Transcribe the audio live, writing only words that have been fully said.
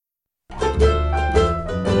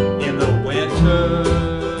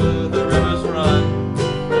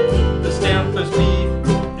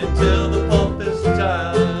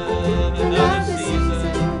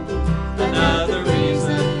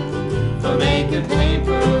making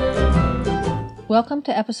paper. Welcome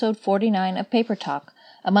to episode 49 of Paper Talk,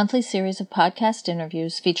 a monthly series of podcast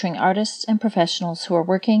interviews featuring artists and professionals who are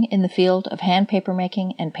working in the field of hand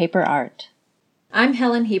papermaking and paper art. I'm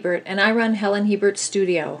Helen Hebert, and I run Helen Hebert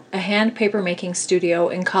Studio, a hand papermaking studio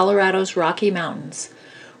in Colorado's Rocky Mountains,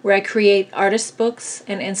 where I create artist books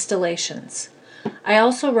and installations. I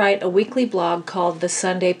also write a weekly blog called The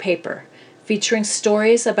Sunday Paper, featuring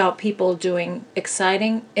stories about people doing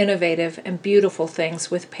exciting, innovative, and beautiful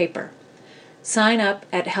things with paper. Sign up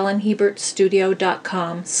at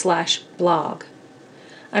helenhebertstudio.com/blog.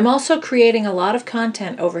 I'm also creating a lot of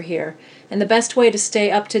content over here, and the best way to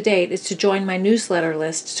stay up to date is to join my newsletter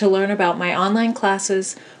list to learn about my online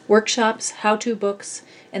classes, workshops, how-to books,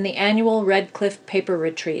 and the annual Red Cliff Paper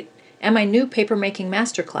Retreat, and my new papermaking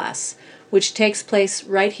masterclass, which takes place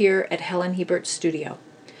right here at Helen Hebert Studio.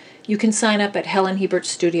 You can sign up at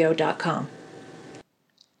helenhebertstudio.com.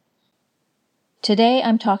 Today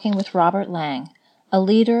I'm talking with Robert Lang, a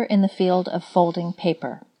leader in the field of folding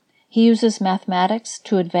paper. He uses mathematics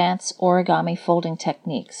to advance origami folding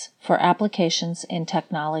techniques for applications in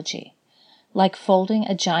technology, like folding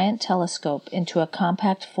a giant telescope into a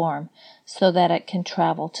compact form so that it can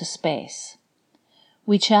travel to space.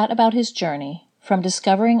 We chat about his journey, from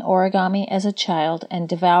discovering origami as a child and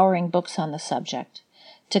devouring books on the subject,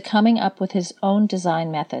 to coming up with his own design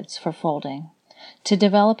methods for folding, to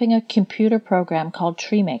developing a computer program called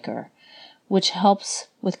Treemaker, which helps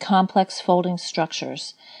with complex folding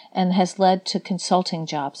structures and has led to consulting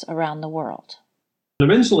jobs around the world.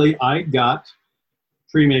 Eventually, I got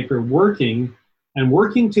Treemaker working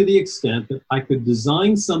to the extent that I could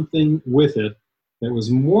design something with it that was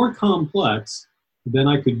more complex than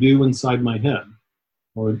I could do inside my head,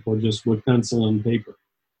 or just with pencil and paper.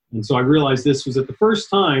 And so I realized this was at the first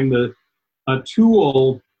time that a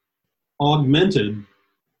tool augmented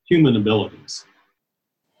human abilities.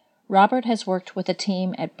 Robert has worked with a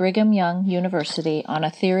team at Brigham Young University on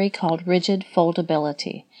a theory called rigid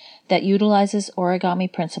foldability that utilizes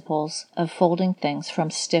origami principles of folding things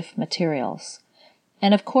from stiff materials.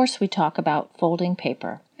 And of course we talk about folding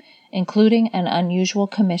paper, including an unusual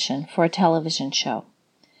commission for a television show.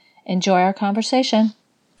 Enjoy our conversation.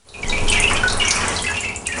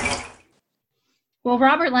 Well,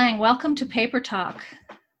 Robert Lang, welcome to Paper Talk.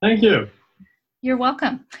 Thank you. You're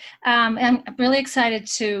welcome. I'm really excited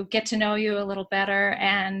to get to know you a little better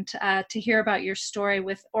and to hear about your story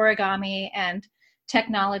with origami and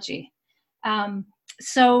technology.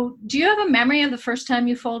 So do you have a memory of the first time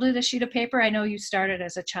you folded a sheet of paper? I know you started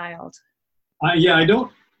as a child. Yeah, I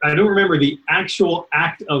don't remember the actual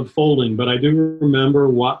act of folding, but I do remember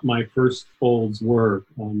what my first folds were,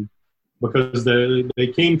 because they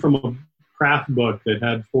came from a craft book that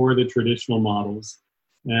had 4 of the traditional models.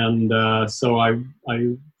 And so I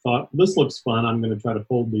thought, this looks fun. I'm going to try to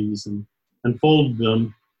fold these and fold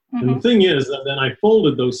them. Mm-hmm. And the thing is that then I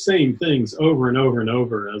folded those same things over and over and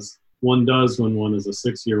over, as one does when one is a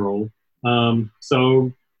 6-year-old.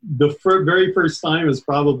 So the very first time is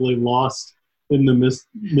probably lost in the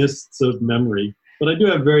mists of memory. But I do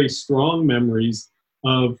have very strong memories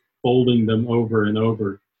of folding them over and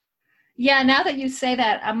over. Yeah, now that you say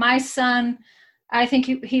that, my son, I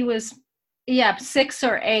think he was 6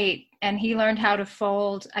 or 8, and he learned how to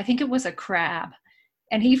fold. I think it was a crab,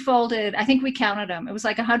 and he folded, I think we counted them. It was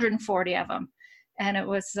like 140 of them. And it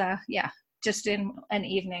was, just in an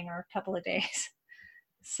evening or a couple of days.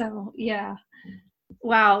 So, yeah.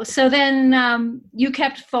 Wow. So then you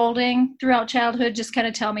kept folding throughout childhood. Just kind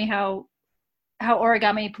of tell me how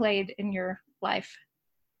origami played in your life,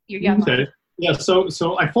 your young life. Yeah, so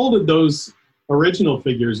I folded those original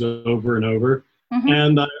figures over and over. Mm-hmm.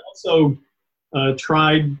 And I also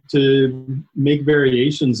tried to make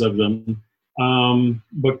variations of them.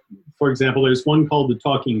 But for example, there's one called the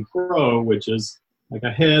Talking Crow, which is like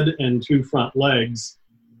a head and 2 front legs.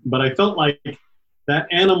 But I felt like that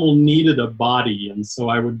animal needed a body, and so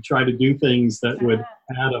I would try to do things that would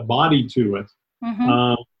add a body to it.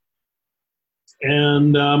 Mm-hmm.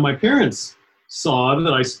 And my parents saw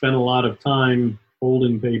that I spent a lot of time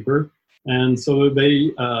folding paper, and so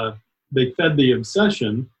they fed the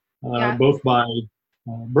obsession, both by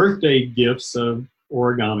birthday gifts of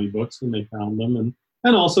origami books when they found them,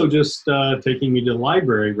 and also just taking me to the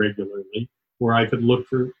library regularly, where I could look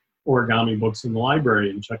for origami books in the library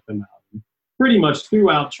and check them out. And pretty much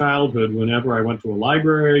throughout childhood, whenever I went to a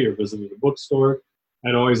library or visited a bookstore,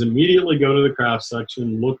 I'd always immediately go to the craft section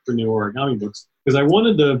and look for new origami books, because I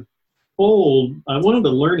wanted to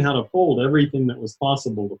learn how to fold everything that was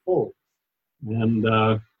possible to fold. And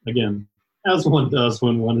again, as one does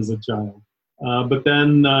when one is a child. But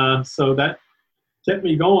then, so that kept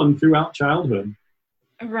me going throughout childhood.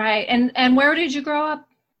 Right. And where did you grow up?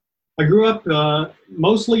 I grew up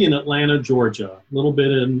mostly in Atlanta, Georgia, a little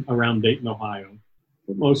bit in around Dayton, Ohio,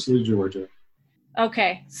 but mostly Georgia.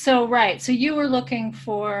 Okay. So, right. So you were looking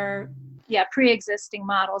for, yeah, pre-existing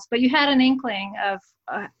models, but you had an inkling of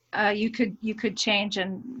you could change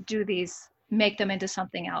and do these, make them into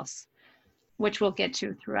something else, which we'll get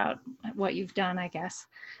to throughout what you've done, I guess.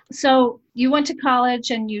 So you went to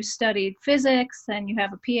college and you studied physics and you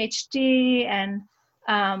have a PhD, and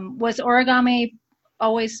was origami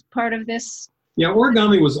always part of this? Yeah,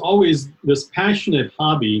 origami was always this passionate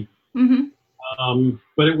hobby, Mm-hmm.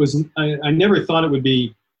 but I never thought it would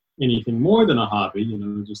be anything more than a hobby,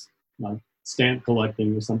 just like stamp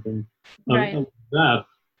collecting or something Right. like that.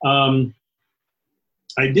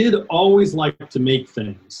 I did always like to make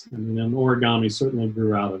things. I mean, and origami certainly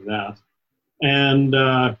grew out of that. And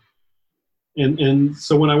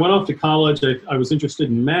so when I went off to college, I was interested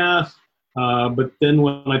in math. But then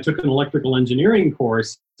when I took an electrical engineering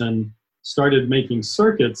course and started making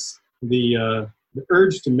circuits, the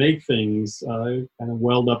urge to make things kind of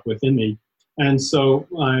welled up within me. And so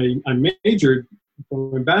I majored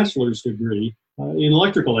for a bachelor's degree in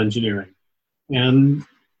electrical engineering,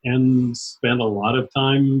 and spent a lot of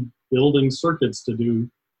time building circuits to do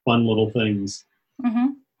fun little things. Mm-hmm.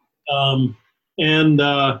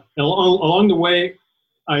 Along the way,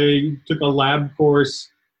 I took a lab course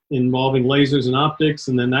involving lasers and optics,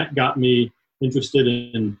 and then that got me interested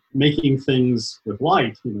in making things with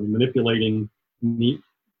light, manipulating neat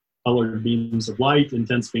colored beams of light,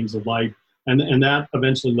 intense beams of light, and that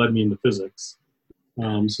eventually led me into physics.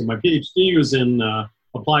 So my PhD was in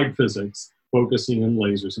applied physics, focusing on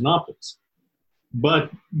lasers and optics.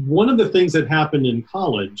 But one of the things that happened in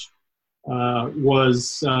college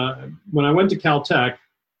was when I went to Caltech,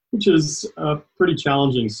 which is a pretty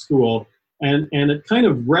challenging school, and it kind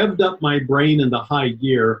of revved up my brain into high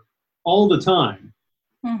gear all the time.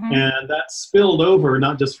 Mm-hmm. And that spilled over,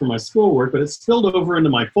 not just for my schoolwork, but it spilled over into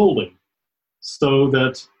my folding. So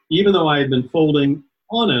that even though I had been folding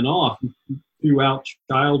on and off throughout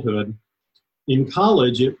childhood, in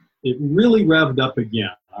college, it really revved up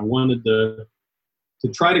again. I wanted to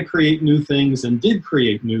try to create new things, and did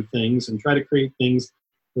create new things, and try to create things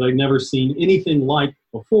that I'd never seen anything like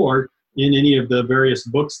before in any of the various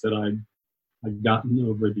books that I'd gotten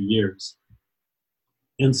over the years.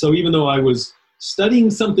 And so even though I was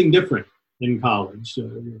studying something different in college,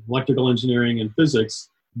 electrical engineering and physics,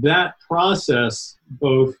 that process,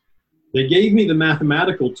 they gave me the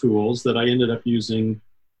mathematical tools that I ended up using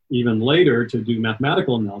even later to do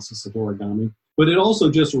mathematical analysis of origami, but it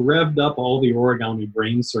also just revved up all the origami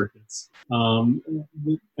brain circuits. And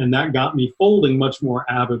that got me folding much more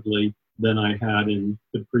avidly than I had in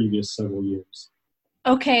the previous several years.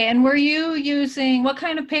 Okay, and were you using, what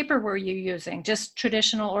kind of paper were you using? Just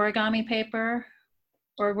traditional origami paper?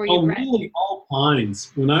 Or were you really all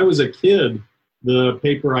kinds. When I was a kid, the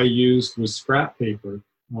paper I used was scrap paper.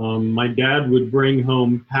 My dad would bring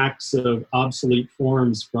home packs of obsolete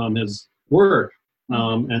forms from his work,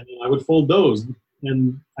 and I would fold those.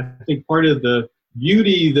 And I think part of the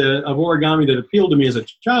beauty of origami that appealed to me as a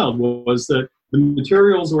child was that the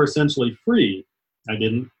materials were essentially free. I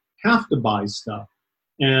didn't have to buy stuff.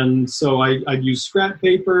 And so I'd use scrap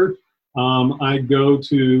paper. I'd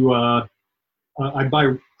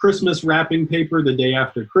buy Christmas wrapping paper the day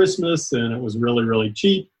after Christmas, and it was really, really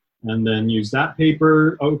cheap. And then use that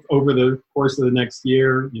paper over the course of the next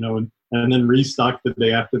year, and then restock the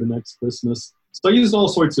day after the next Christmas. So I used all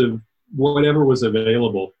sorts of whatever was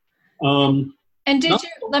available. And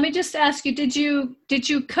let me just ask you, did you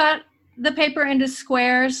cut the paper into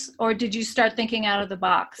squares, or did you start thinking out of the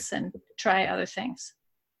box and try other things?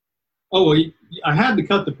 Oh, well, I had to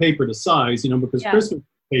cut the paper to size, because Christmas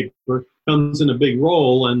paper comes in a big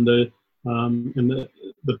roll, and the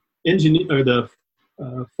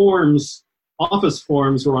office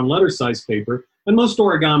forms were on letter size paper, and most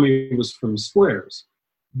origami was from squares.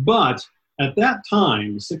 But at that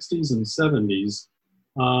time, 60s and 70s,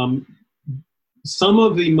 some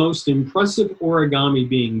of the most impressive origami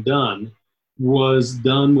being done was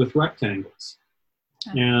done with rectangles.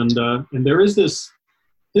 Oh. And there is this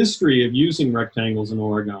history of using rectangles in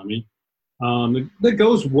origami that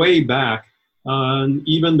goes way back.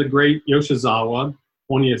 Even the great Yoshizawa,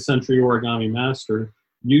 20th century origami master,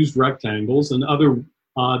 used rectangles and other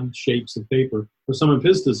odd shapes of paper for some of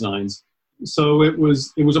his designs. So it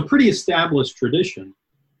was a pretty established tradition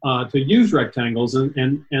to use rectangles,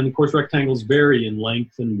 and of course rectangles vary in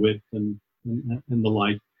length and width and the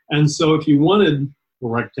like. And so if you wanted a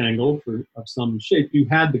rectangle of some shape, you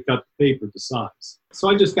had to cut the paper to size. So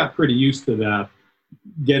I just got pretty used to that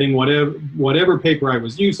getting whatever paper I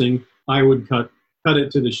was using, I would cut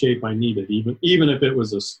it to the shape I needed, even if it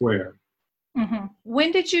was a square. Mm-hmm.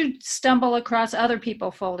 When did you stumble across other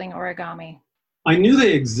people folding origami? I knew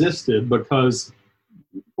they existed because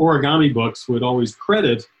origami books would always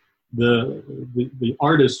credit the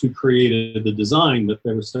artist who created the design that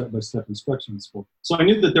there were step-by-step instructions for. So I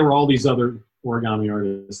knew that there were all these other origami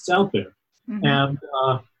artists out there.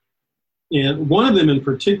 Mm-hmm. And one of them in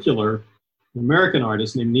particular, an American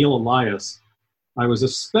artist named Neil Elias, I was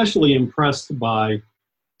especially impressed by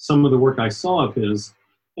some of the work I saw of his.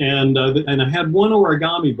 And I had one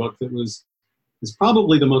origami book that is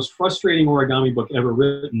probably the most frustrating origami book ever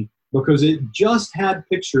written, because it just had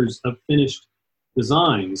pictures of finished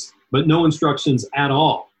designs, but no instructions at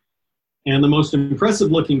all. And the most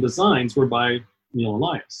impressive looking designs were by Neil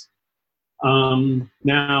Elias.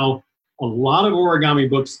 Now, a lot of origami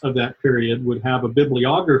books of that period would have a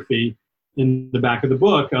bibliography in the back of the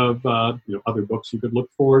book of other books you could look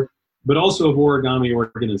for, but also of origami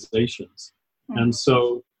organizations. Mm-hmm. And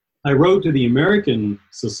so I wrote to the American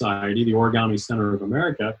Society, the Origami Center of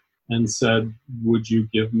America, and said, would you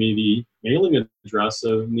give me the mailing address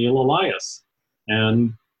of Neil Elias?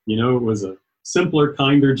 And, it was a simpler,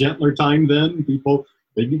 kinder, gentler time then. People,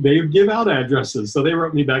 they give out addresses. So they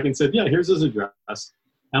wrote me back and said, yeah, here's his address.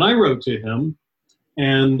 And I wrote to him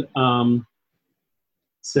and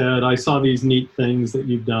said, I saw these neat things that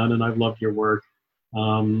you've done, and I've loved your work.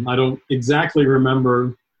 I don't exactly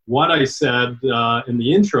remember what I said in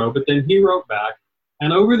the intro, but then he wrote back.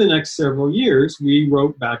 And over the next several years, we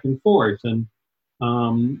wrote back and forth. And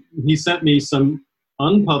he sent me some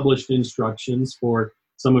unpublished instructions for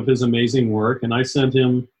some of his amazing work. And I sent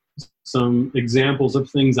him some examples of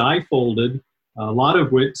things I folded,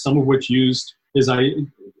 some of which used his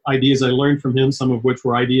ideas I learned from him, some of which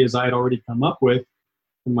were ideas I had already come up with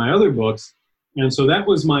in my other books. And so that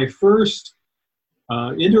was my first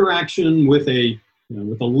interaction with a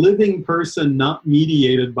living person, not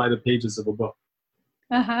mediated by the pages of a book.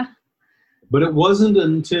 Uh-huh. But it wasn't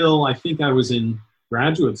until I think I was in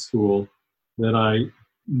graduate school that I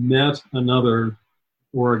met another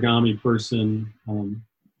origami person in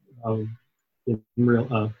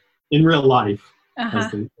real life, uh-huh.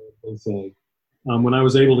 as they say. When I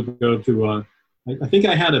was able to go to, I think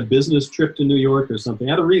I had a business trip to New York or something.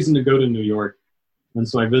 I had a reason to go to New York. And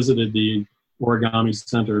so I visited the Origami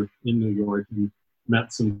Center in New York and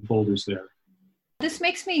met some folders there. This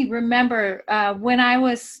makes me remember when I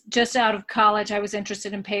was just out of college, I was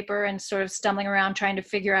interested in paper and sort of stumbling around trying to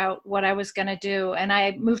figure out what I was going to do. And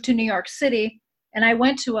I moved to New York City and I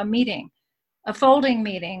went to a folding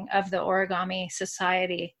meeting of the Origami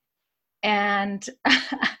Society. And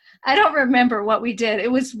I don't remember what we did.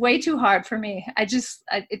 It was way too hard for me.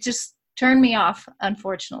 It just turned me off,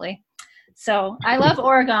 unfortunately. So I love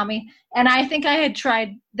origami. And I think I had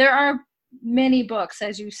tried, there are many books,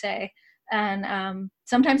 as you say, and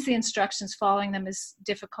sometimes the instructions following them is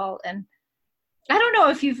difficult. And I don't know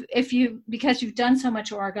if you because you've done so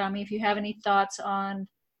much origami, if you have any thoughts on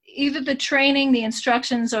either the training, the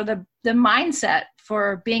instructions, or the mindset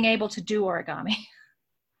for being able to do origami.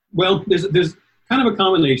 Well, there's kind of a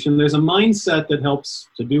combination. There's a mindset that helps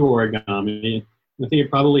to do origami. I think it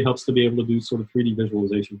probably helps to be able to do sort of 3D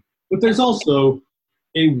visualization. But there's also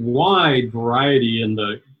a wide variety in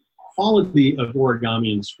the quality of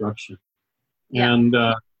origami instruction. Yeah. And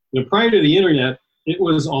prior to the internet, it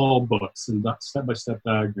was all books and step-by-step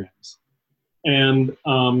diagrams. And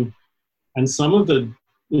some of the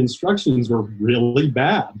instructions were really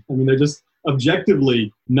bad. I mean, they're just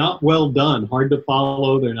objectively not well done, hard to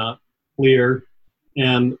follow. They're not clear.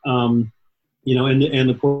 And, and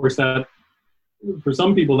of course that, for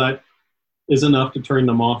some people, that is enough to turn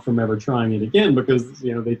them off from ever trying it again because,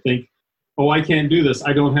 they think, oh, I can't do this.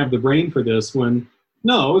 I don't have the brain for this. When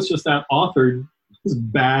no, it's just that author is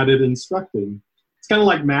bad at instructing. It's kind of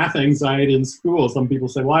like math anxiety in school. Some people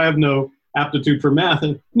say, well, I have no aptitude for math.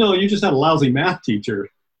 And no, you just had a lousy math teacher.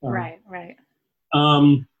 Right.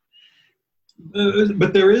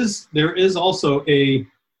 But there is also a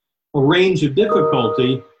range of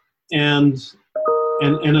difficulty, and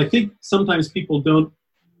I think sometimes people don't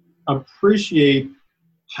appreciate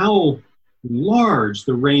how large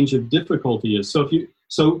the range of difficulty is. So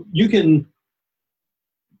you can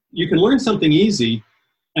learn something easy,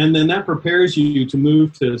 and then that prepares you to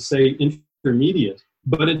move to, say, intermediate,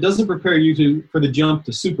 but it doesn't prepare you for the jump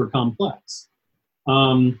to super complex.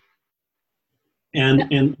 And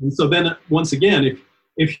so then once again,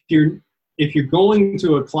 if you're going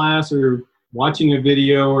to a class or watching a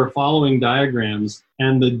video or following diagrams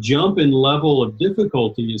and the jump in level of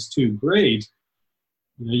difficulty is too great,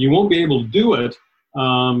 you won't be able to do it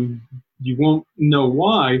you won't know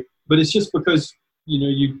why, but it's just because,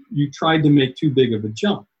 you tried to make too big of a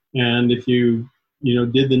jump. And if you,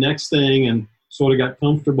 did the next thing and sort of got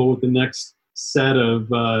comfortable with the next set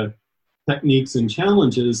of techniques and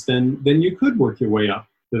challenges, then you could work your way up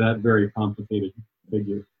to that very complicated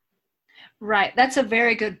figure. Right. That's a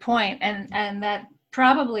very good point. And that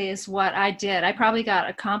probably is what I did. I probably got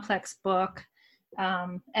a complex book,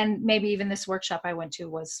 and maybe even this workshop I went to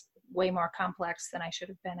was way more complex than I should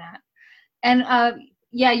have been at. And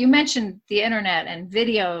yeah, you mentioned the internet and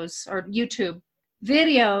videos, or YouTube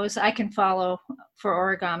videos I can follow for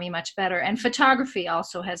origami much better. And photography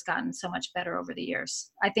also has gotten so much better over the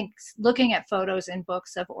years. I think looking at photos in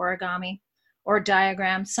books of origami or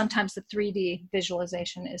diagrams, sometimes the 3D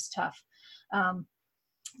visualization is tough.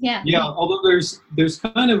 Yeah. Although there's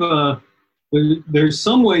kind of there's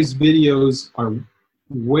some ways videos are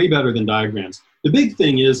way better than diagrams. The big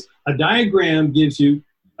thing is a diagram gives you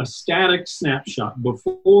a static snapshot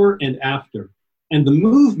before and after, and the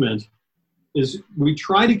movement is, we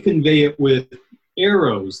try to convey it with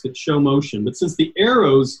arrows that show motion, but since the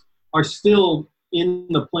arrows are still in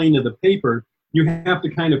the plane of the paper, you have to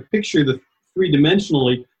kind of picture the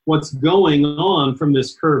three-dimensionally what's going on from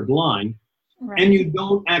this curved line. Right. And you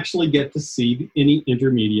don't actually get to see any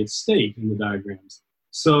intermediate state in the diagrams.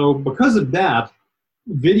 So because of that,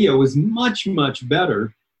 video is much, much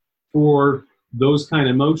better for those kind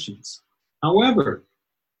of motions. However,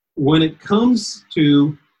 when it comes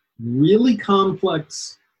to really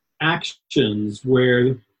complex actions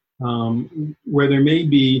where there may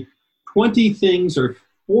be 20 things or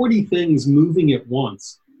 40 things moving at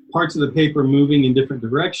once, parts of the paper moving in different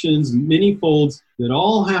directions, many folds that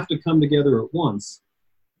all have to come together at once.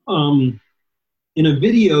 In a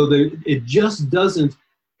video, it just doesn't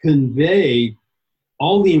convey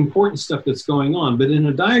all the important stuff that's going on. But in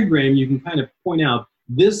a diagram, you can kind of point out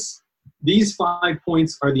these 5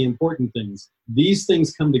 points are the important things. These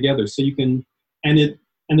things come together, so you can, and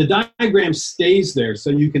the diagram stays there, so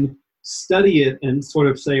you can study it and sort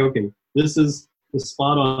of say, okay, this is the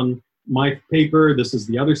spot on my paper, this is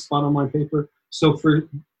the other spot on my paper. So for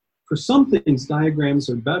some things, diagrams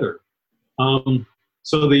are better.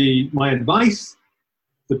 So my advice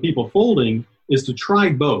to people folding is to try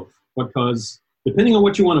both, because depending on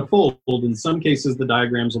what you want to fold, in some cases the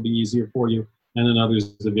diagrams will be easier for you, and in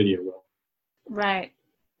others the video will. Right.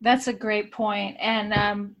 That's a great point.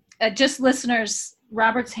 And just listeners,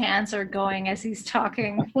 Robert's hands are going as he's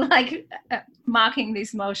talking, like mocking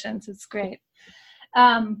these motions. It's great.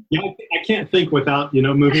 I can't think without,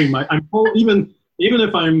 moving I'm even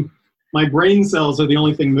if my brain cells are the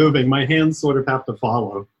only thing moving, my hands sort of have to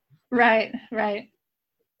follow. Right.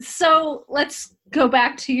 So let's go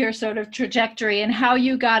back to your sort of trajectory and how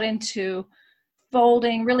you got into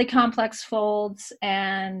folding really complex folds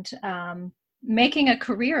and making a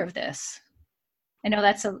career of this. I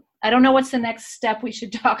know I don't know what's the next step we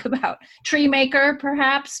should talk about. Treemaker,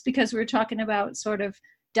 perhaps, because we're talking about sort of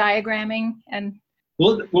diagramming and.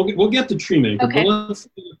 We'll get to Treemaker, okay. But let's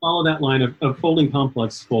follow that line of folding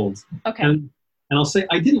complex folds. Okay. And I'll say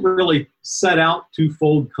I didn't really set out to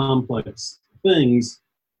fold complex things.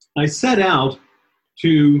 I set out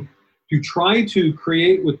to try to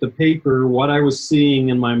create with the paper what I was seeing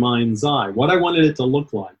in my mind's eye, what I wanted it to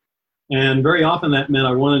look like. And very often that meant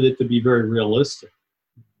I wanted it to be very realistic.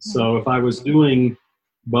 So if I was doing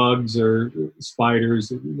bugs or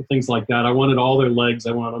spiders, things like that, I wanted all their legs,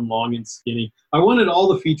 I wanted them long and skinny. I wanted all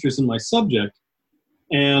the features in my subject.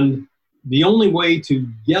 And the only way to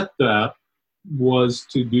get that was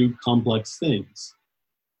to do complex things.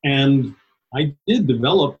 And I did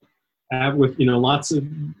develop with, lots of,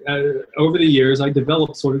 over the years, I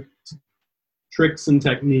developed sort of tricks and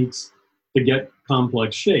techniques to get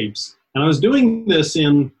complex shapes. And I was doing this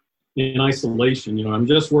in isolation. I'm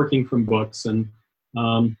just working from books. And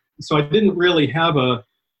so I didn't really have a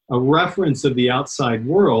reference of the outside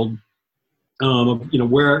world,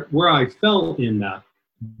 where I fell in that.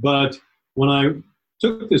 But when I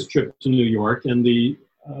took this trip to New York, and the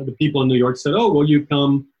people in New York said, "Oh, will you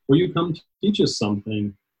come teach us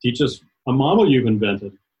something? Teach us a model you've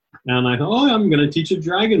invented." And I thought, "Oh, I'm going to teach a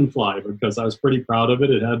dragonfly," because I was pretty proud of it.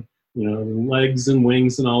 It had, legs and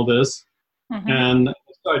wings and all this. Mm-hmm. And I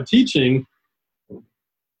started teaching,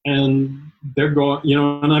 and they're going,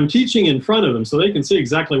 and I'm teaching in front of them so they can see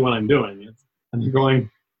exactly what I'm doing. And they're going,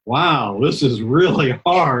 "Wow, this is really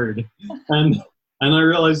hard." And I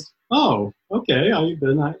realized, oh, okay,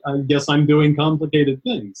 I guess I'm doing complicated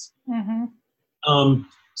things. Mm-hmm.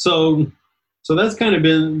 So that's kind of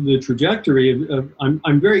been the trajectory of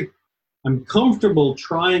I'm comfortable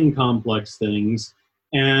trying complex things,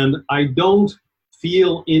 and I don't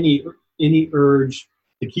feel any urge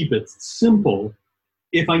to keep it simple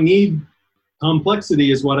if I need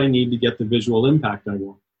complexity is what I need to get the visual impact I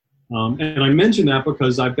want. And I mention that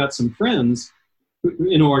because I've got some friends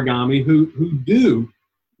in origami who do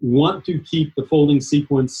want to keep the folding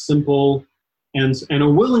sequence simple and are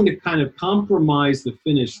willing to kind of compromise the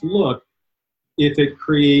finished look if it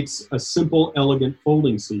creates a simple, elegant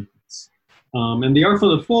folding sequence. And they are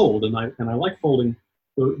for the fold, and I like folding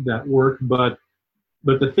that work, but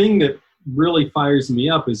the thing that really fires me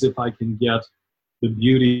up is if I can get the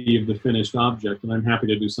beauty of the finished object, and I'm happy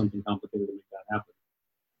to do something complicated to make that happen.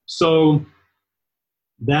 So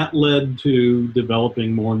that led to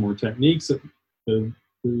developing more and more techniques to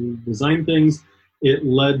design things. It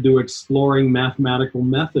led to exploring mathematical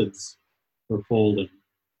methods for folding.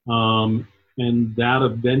 And that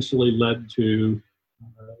eventually led to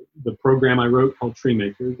the program I wrote called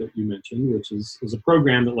Treemaker that you mentioned, which is a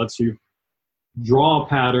program that lets you draw a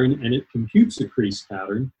pattern and it computes a crease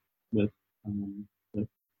pattern that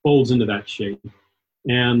folds into that shape,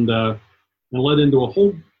 and led into a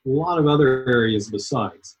whole lot of other areas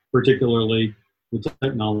besides, particularly the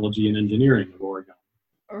technology and engineering of origami.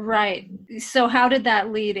 Right. So how did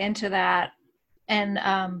that lead into that? And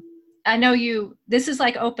I know this is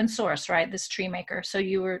like open source, right? This Treemaker. So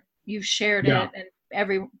you've shared it,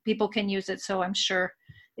 and people can use it. So I'm sure,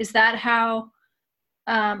 is that how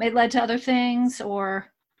it led to other things, or?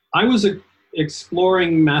 I was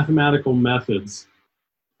exploring mathematical methods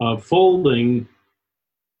of folding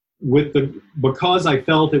because I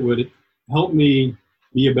felt it would help me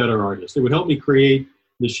be a better artist. It would help me create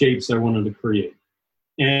the shapes I wanted to create.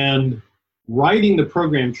 And writing the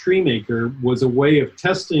program Treemaker was a way of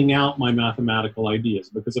testing out my mathematical ideas,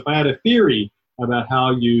 because if I had a theory about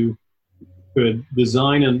how you could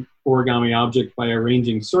design an origami object by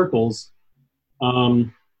arranging circles,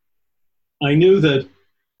 I knew that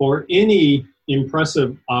for any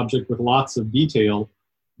impressive object with lots of detail,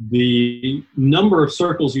 the number of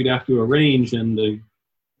circles you'd have to arrange and the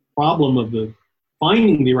problem of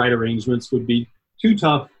finding the right arrangements would be too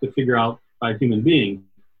tough to figure out by a human being.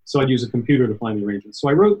 So I'd use a computer to find the arrangements. So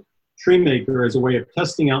I wrote Treemaker as a way of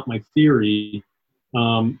testing out my theory.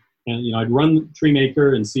 And I'd run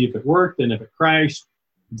Treemaker and see if it worked, and if it crashed,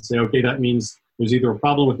 I'd say, okay, that means there's either a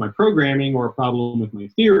problem with my programming or a problem with my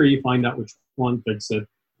theory, find out which one, fix it,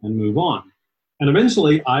 and move on. And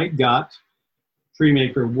eventually I got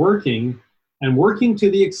Treemaker working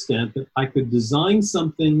to the extent that I could design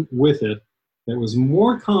something with it that was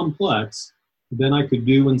more complex than I could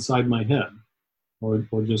do inside my head or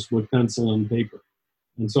just with pencil and paper.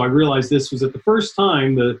 And so I realized this was at the first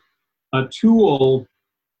time that a tool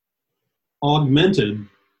augmented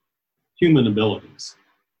human abilities.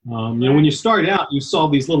 When you start out, you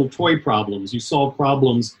solve these little toy problems. You solve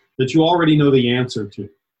problems that you already know the answer to.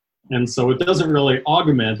 And so it doesn't really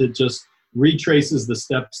augment, it just retraces the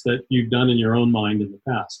steps that you've done in your own mind in the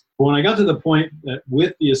past. But when I got to the point that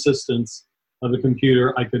with the assistance of the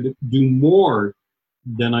computer, I could do more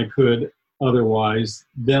than I could otherwise,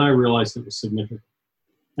 then I realized it was significant.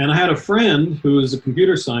 And I had a friend who is a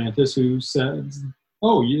computer scientist who said,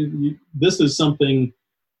 oh, this is something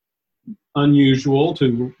unusual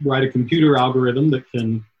to write a computer algorithm that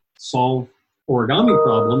can solve origami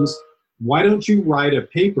problems. Why don't you write a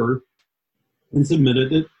paper and submit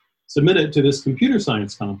it to this computer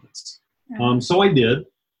science conference? So I did,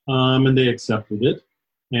 and they accepted it,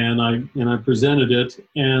 and I presented it,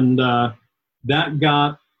 and that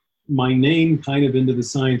got my name kind of into the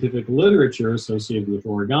scientific literature associated with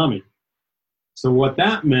origami. So what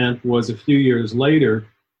that meant was a few years later,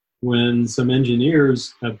 when some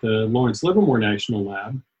engineers at the Lawrence Livermore National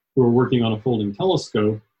Lab, who were working on a folding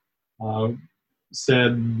telescope,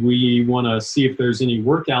 said, we want to see if there's any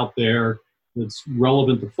work out there that's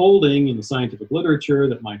relevant to folding in the scientific literature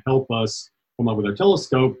that might help us come up with our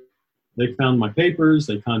telescope. They found my papers,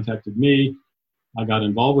 they contacted me, I got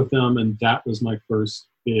involved with them, and that was my first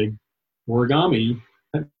big origami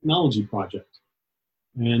technology project.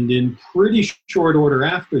 And in pretty short order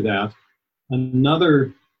after that,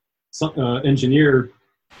 another engineer,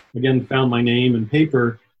 again, found my name and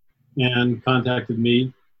paper and contacted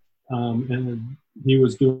me, and he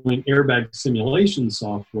was doing airbag simulation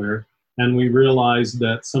software, and we realized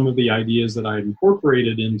that some of the ideas that I had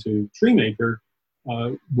incorporated into Treemaker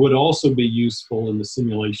would also be useful in the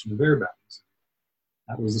simulation of airbags.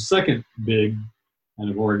 That was the second big kind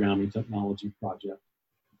of origami technology project.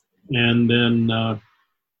 And then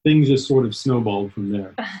things just sort of snowballed from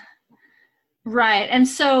there. Right. And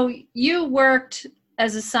so you worked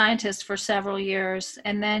as a scientist for several years,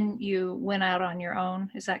 and then you went out on your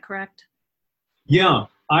own. Is that correct? Yeah,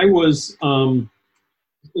 I was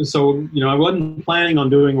so I wasn't planning on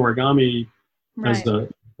doing origami Right.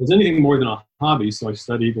 as anything more than a hobby. So I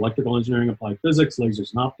studied electrical engineering, applied physics,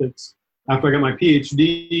 lasers and optics. After I got my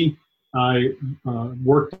PhD, I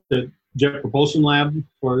worked at Jet Propulsion Lab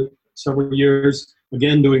for several years,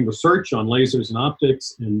 again doing research on lasers and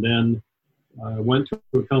optics, and then went to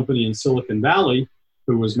a company in Silicon Valley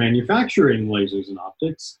who was manufacturing lasers and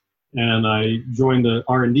optics, and I joined the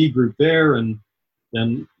R&D group there, and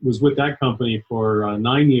then was with that company for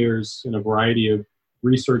 9 years in a variety of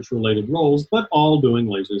research-related roles, but all doing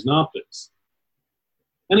lasers and optics.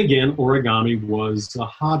 And again, origami was a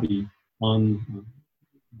hobby,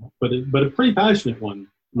 but a pretty passionate one.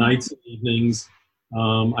 Nights and evenings.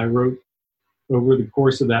 I wrote, over the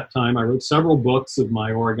course of that time, I wrote several books of my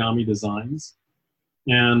origami designs,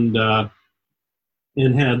 and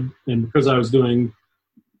because I was doing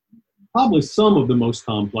probably some of the most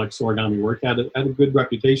complex origami work, had a good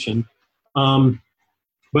reputation.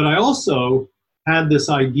 But I also had this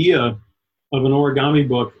idea of an origami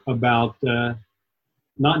book about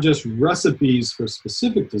not just recipes for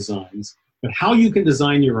specific designs, but how you can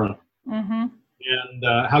design your own, and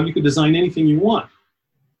how you could design anything you want.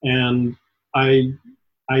 And I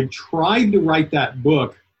tried to write that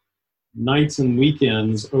book nights and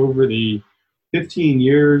weekends over the 15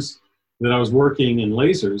 years that I was working in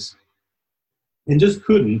lasers, and just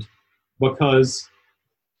couldn't, because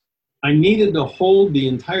I needed to hold the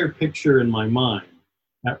entire picture in my mind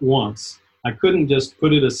at once. I couldn't just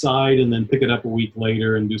put it aside and then pick it up a week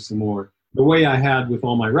later and do some more, the way I had with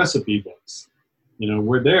all my recipe books.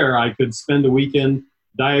 Where there I could spend a weekend,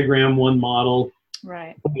 diagram one model,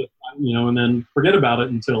 right, and then forget about it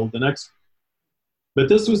until the next. But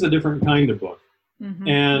this was a different kind of book.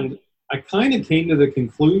 And I kind of came to the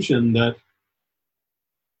conclusion that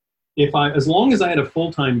as long as I had a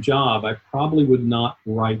full-time job, I probably would not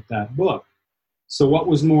write that book. So what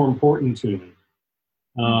was more important to me?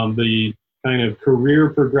 The kind of career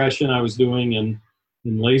progression I was doing in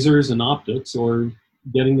lasers and optics, or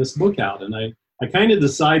getting this book out. And I kind of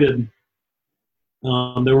decided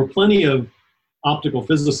there were plenty of optical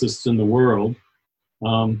physicists in the world.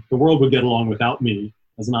 The world would get along without me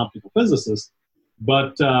as an optical physicist,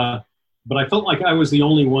 but I felt like I was the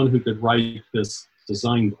only one who could write this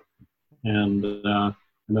design book, and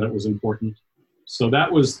that it was important. So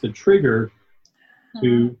that was the trigger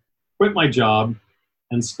to quit my job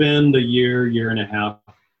and spend a year and a half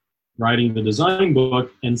writing the design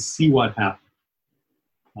book and see what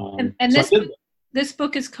happened. And this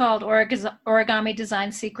book is called Origami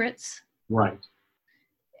Design Secrets? Right.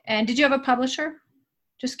 And did you have a publisher?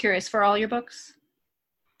 Just curious, for all your books?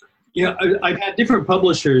 Yeah, I've had different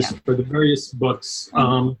publishers for the various books.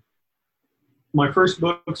 My first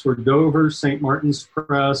books were Dover, St. Martin's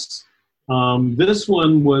Press. This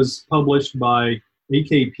one was published by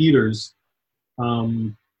A.K. Peters.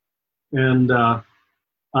 I've been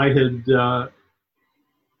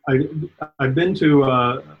to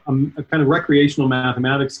a kind of recreational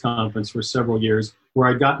mathematics conference for several years, where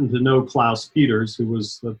I'd gotten to know Klaus Peters, who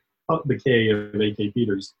was the K of A.K.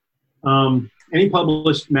 Peters. And he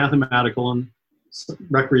published mathematical and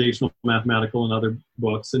recreational mathematical and other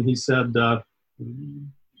books. And he said, do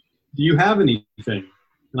you have anything?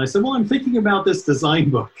 And I said, well, I'm thinking about this design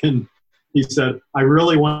book. And he said, I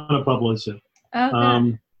really want to publish it.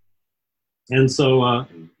 Okay. And so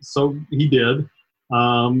he did.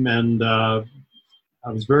 And I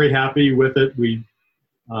was very happy with it. We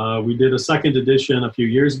did a second edition a few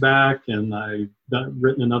years back, and I've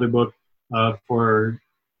written another book for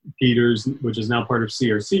Peters, which is now part of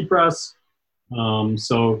CRC Press.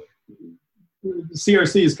 So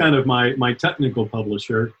CRC is kind of my technical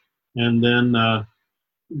publisher. And then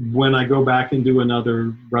when I go back and do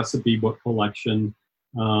another recipe book collection,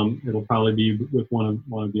 it'll probably be with one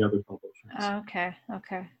of the other publishers. Okay.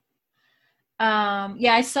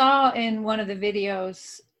 Yeah, I saw in one of the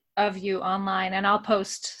videos of you online, and I'll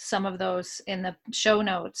post some of those in the show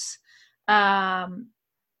notes,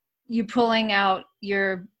 you pulling out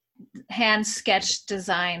your hand-sketched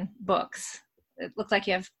design books. It looks like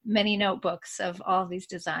you have many notebooks of all these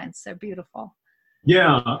designs. They're beautiful.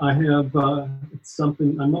 Yeah, I have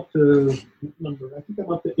something. I'm up to number. I think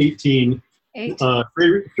I'm up to 18. 18.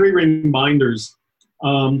 Three-ring binders.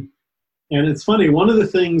 And it's funny, one of the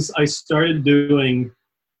things I started doing,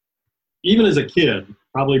 even as a kid,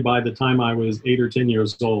 probably by the time I was 8 or 10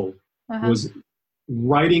 years old, was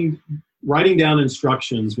writing down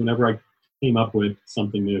instructions whenever I came up with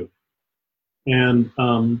something new. And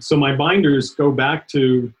so my binders go back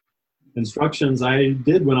to instructions I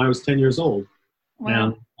did when I was 10 years old.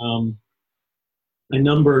 Wow. And I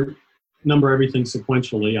number everything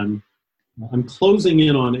sequentially. I'm closing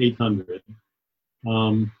in on 800.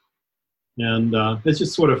 It's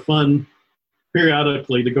just sort of fun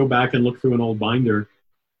periodically to go back and look through an old binder,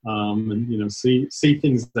 and see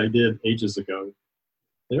things I did ages ago.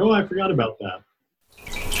 Oh, I forgot about that.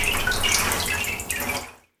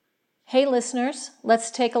 Hey listeners, let's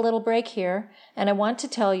take a little break here, and I want to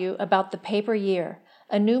tell you about the Paper Year,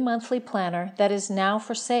 a new monthly planner that is now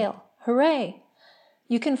for sale. Hooray!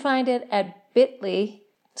 You can find it at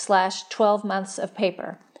bit.ly/12 months of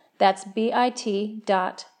paper. That's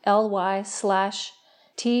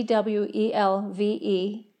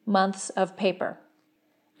bit.ly/TWELVE months of paper.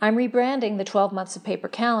 I'm rebranding the 12 Months of Paper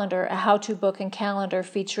calendar, a how-to book and calendar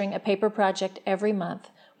featuring a paper project every month,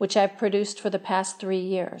 which I've produced for the past 3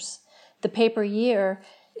 years. The Paper Year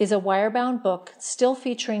is a wire-bound book still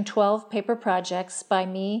featuring 12 paper projects by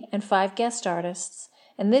me and 5 guest artists,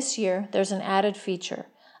 and this year there's an added feature,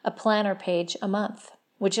 a planner page a month,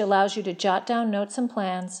 which allows you to jot down notes and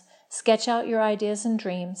plans, sketch out your ideas and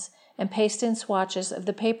dreams, and paste in swatches of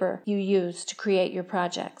the paper you use to create your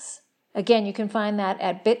projects. Again, you can find that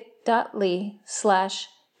at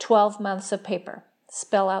bit.ly/12 months of paper.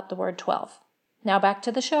 Spell out the word 12. Now back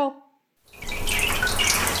to the show.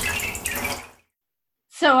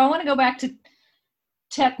 So I want to go back to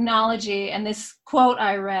technology and this quote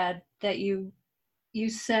I read that you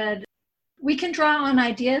said, we can draw on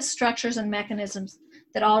ideas, structures, and mechanisms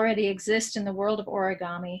that already exist in the world of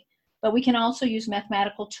origami, but we can also use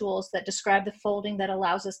mathematical tools that describe the folding that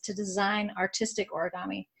allows us to design artistic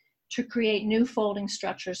origami to create new folding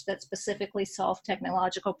structures that specifically solve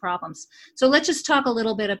technological problems. So let's just talk a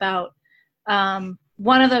little bit about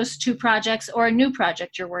one of those two projects or a new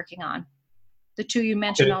project you're working on. The two you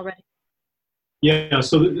mentioned already. Yeah,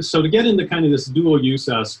 so to get into kind of this dual use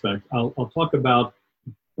aspect, I'll talk about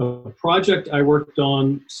a project I worked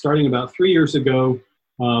on starting about 3 years ago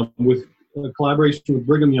with a collaboration with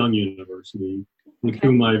Brigham Young University, with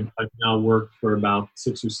whom I've now worked for about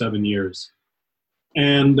 6 or 7 years.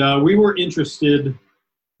 And we were interested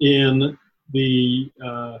in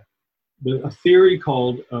a theory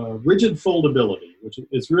called rigid foldability, which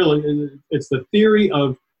it's the theory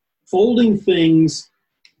of folding things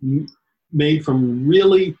made from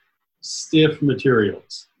really stiff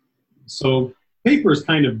materials. So paper is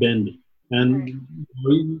kind of bendy, and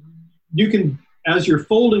you can, as you're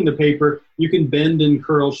folding the paper, you can bend and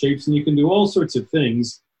curl shapes, and you can do all sorts of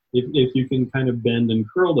things if you can kind of bend and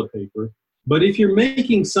curl the paper. But if you're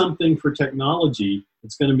making something for technology,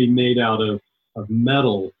 it's going to be made out of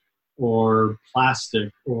metal or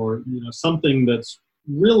plastic or something that's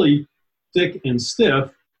really thick and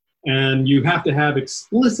stiff, and you have to have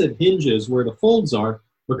explicit hinges where the folds are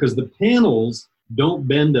because the panels don't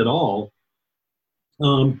bend at all.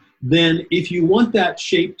 Then if you want that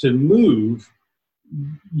shape to move,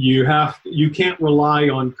 you can't rely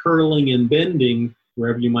on curling and bending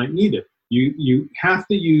wherever you might need it. You have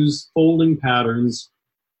to use folding patterns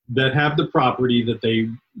that have the property that they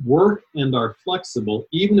work and are flexible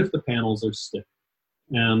even if the panels are stiff.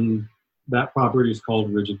 And that property is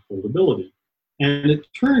called rigid foldability. And it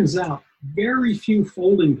turns out very few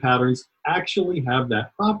folding patterns actually have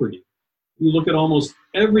that property. You look at almost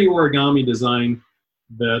every origami design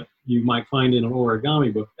that you might find in an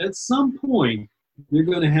origami book, at some point you're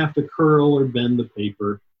going to have to curl or bend the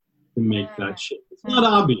paper to make that shape. It's not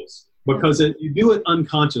obvious because you do it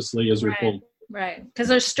unconsciously as you're folding. Right, because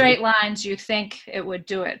there's straight lines, you think it would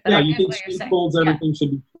do it. But yeah, you think straight folds, everything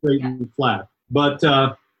should be straight and flat. But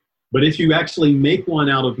if you actually make one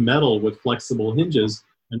out of metal with flexible hinges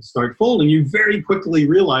and start folding, you very quickly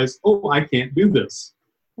realize, oh, I can't do this.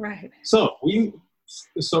 Right. So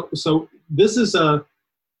this is an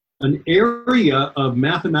area of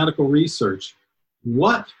mathematical research.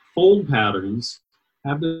 What fold patterns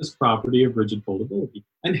have this property of rigid foldability,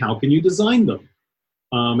 and how can you design them?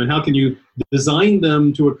 And how can you design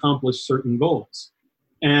them to accomplish certain goals?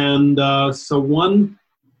 And so one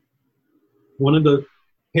of the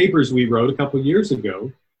papers we wrote a couple of years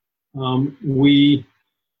ago, we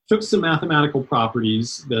took some mathematical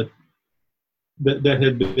properties that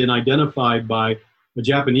had been identified by a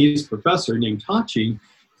Japanese professor named Tachi,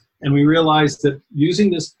 and we realized that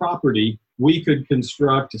using this property, we could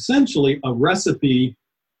construct essentially a recipe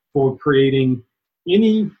for creating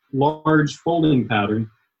any large folding pattern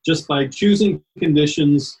just by choosing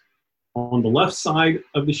conditions on the left side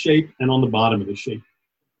of the shape and on the bottom of the shape.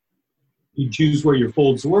 You choose where your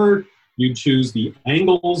folds were, you choose the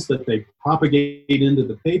angles that they propagate into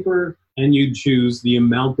the paper, and you choose the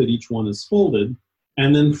amount that each one is folded.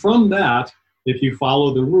 And then from that, if you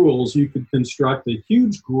follow the rules, you could construct a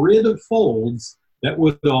huge grid of folds that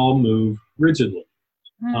would all move rigidly.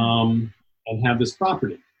 and have this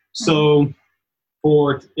property. So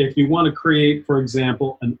if you want to create, for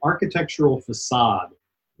example, an architectural facade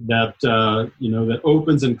that that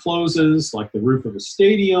opens and closes, like the roof of a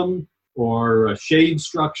stadium or a shade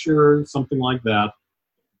structure, something like that,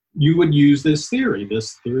 you would use this theory.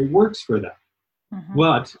 This theory works for that.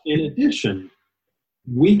 But in addition,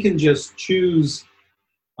 we can just choose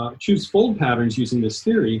fold patterns using this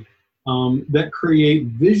theory that create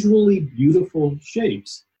visually beautiful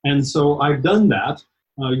shapes. And so I've done that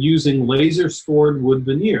using laser scored wood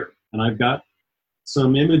veneer. And I've got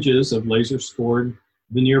some images of laser scored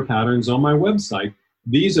veneer patterns on my website.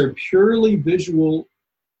 These are purely visual,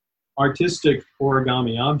 artistic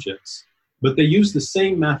origami objects, but they use the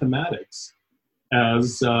same mathematics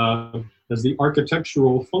as the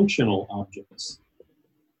architectural functional objects.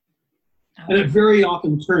 And it very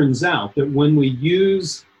often turns out that when we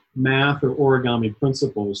use math or origami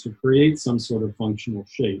principles to create some sort of functional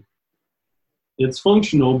shape, it's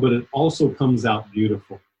functional, but it also comes out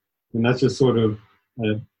beautiful. And that's just sort of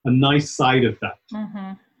a nice side effect.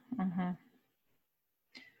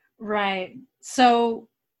 Right. So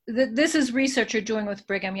this is research you're doing with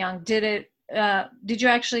Brigham Young. Did you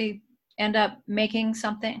actually end up making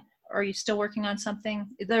something? Or are you still working on something?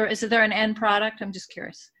 Is there an end product? I'm just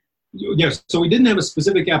curious. Yes, so we didn't have a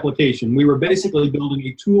specific application. We were basically building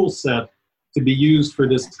a tool set to be used for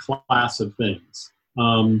this class of things.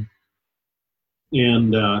 But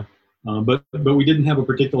we didn't have a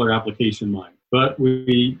particular application in mind. But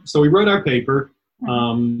we wrote our paper.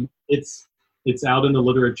 It's out in the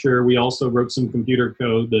literature. We also wrote some computer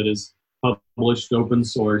code that is published open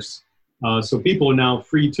source. So people are now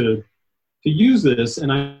free to use this.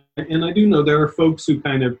 And I do know there are folks who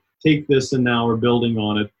kind of take this and now are building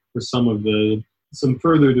on it for some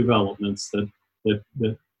further developments that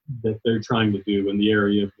they're trying to do in the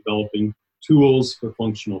area of developing tools for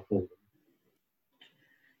functional folding.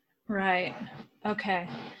 Right. Okay.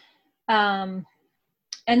 And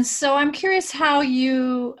so I'm curious how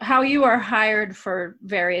you are hired for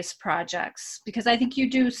various projects, because I think you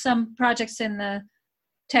do some projects in the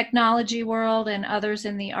technology world and others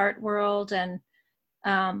in the art world. And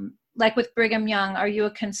like with Brigham Young, are you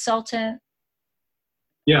a consultant?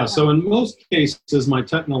 Yeah, so in most cases, my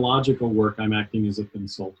technological work, I'm acting as a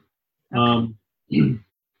consultant. Okay.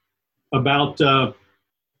 About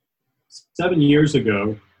 7 years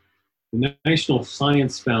ago, the National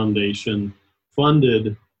Science Foundation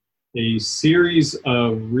funded a series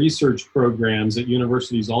of research programs at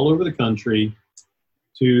universities all over the country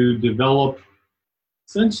to develop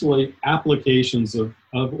essentially applications of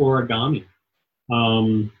origami,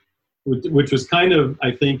 which was kind of,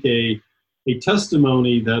 I think, a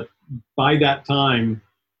testimony that by that time,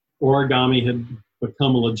 origami had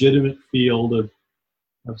become a legitimate field of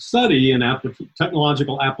study, and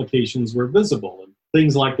technological applications were visible. And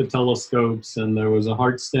things like the telescopes, and there was a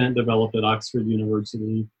heart stent developed at Oxford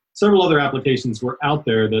University. Several other applications were out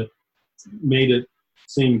there that made it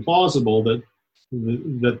seem plausible that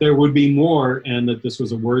there would be more, and that this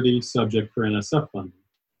was a worthy subject for NSF funding.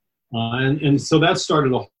 And so that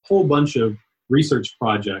started a whole bunch of research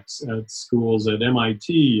projects at schools at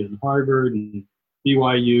MIT and Harvard and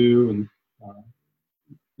BYU and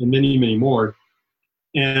many, many more.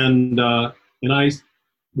 And I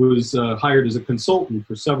was hired as a consultant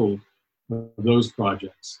for several of those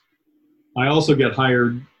projects. I also get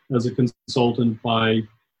hired as a consultant by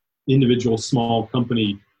individual small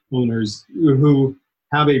company owners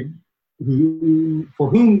for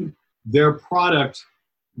whom their product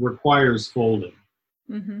requires folding.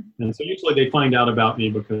 And so usually they find out about me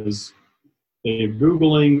because they're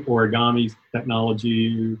Googling origami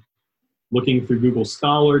technology, looking through Google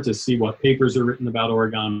Scholar to see what papers are written about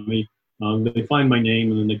origami. They find my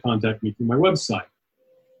name and then they contact me through my website.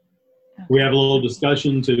 Okay. We have a little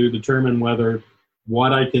discussion to determine whether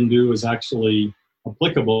what I can do is actually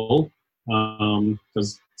applicable,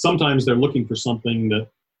 because sometimes they're looking for something that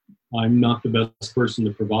I'm not the best person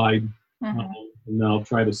to provide, and I'll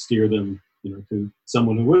try to steer them to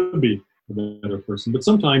someone who would be a better person. But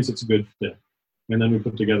sometimes it's a good fit. And then we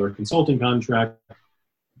put together a consulting contract.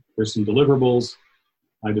 There's some deliverables.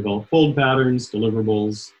 I develop fold patterns,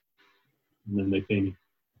 deliverables, and then they pay me.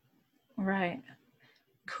 Right.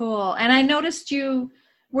 Cool. And I noticed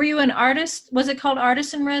were you an artist? Was it called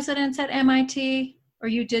Artist in Residence at MIT? Or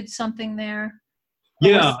you did something there?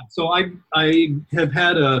 Yeah. So I have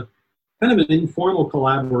had a kind of an informal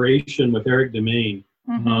collaboration with Eric Demain,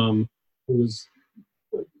 who was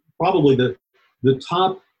probably the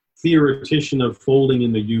top theoretician of folding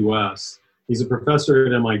in the U.S. He's a professor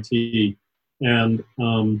at MIT, and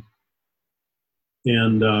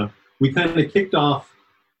we kind of kicked off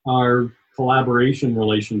our collaboration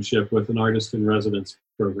relationship with an artist in residence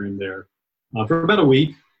program there for about a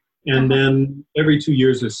week. And then every 2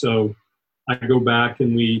 years or so, I go back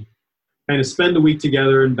and we kind of spend a week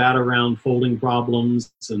together and bat around folding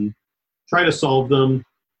problems and try to solve them.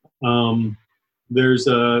 There's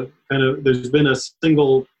been a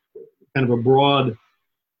single kind of a broad,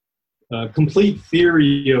 complete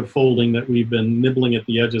theory of folding that we've been nibbling at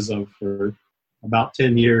the edges of for about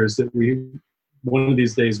 10 years that one of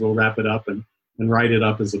these days we'll wrap it up and write it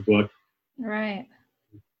up as a book. Right.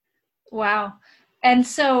 Wow. And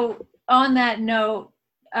so on that note,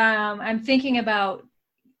 I'm thinking about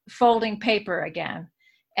folding paper again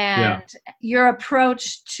and your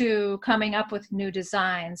approach to coming up with new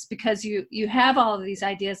designs, because you have all of these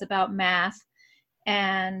ideas about math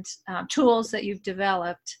and tools that you've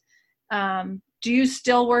developed. Do you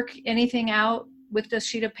still work anything out with this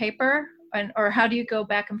sheet of paper, or how do you go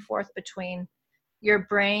back and forth between your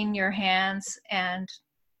brain, your hands, and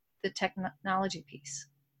the technology piece?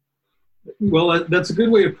 Well, that's a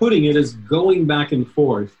good way of putting it, is going back and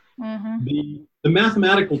forth. Mm-hmm. The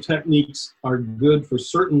mathematical techniques are good for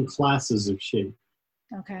certain classes of shape.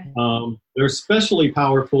 Okay. They're especially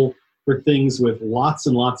powerful for things with lots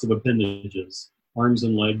and lots of appendages, arms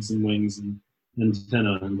and legs and wings and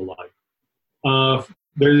antenna and the like.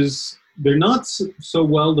 They're not so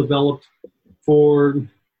well developed for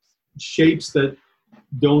shapes that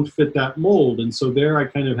don't fit that mold, and so there I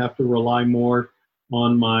kind of have to rely more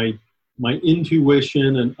on my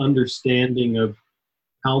intuition and understanding of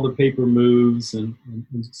how the paper moves and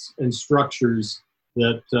structures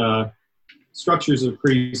structures of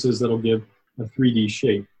creases that'll give a 3D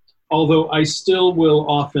shape. Although I still will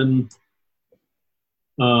often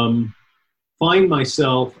find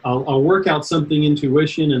myself, I'll work out something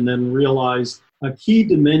intuition and then realize a key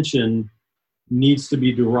dimension needs to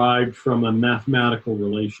be derived from a mathematical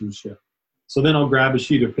relationship. So then I'll grab a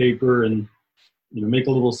sheet of paper and make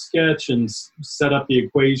a little sketch and set up the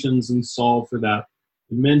equations and solve for that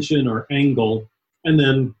dimension or angle, and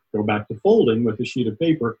then go back to folding with a sheet of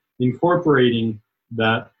paper, incorporating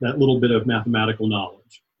that little bit of mathematical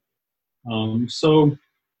knowledge. So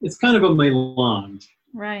it's kind of a melange.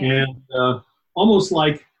 Right. And almost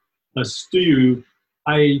like a stew,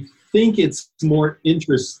 I think a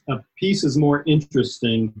piece is more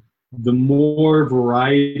interesting the more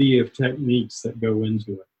variety of techniques that go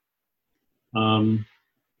into it.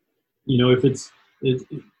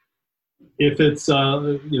 If it's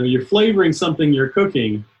you're flavoring something you're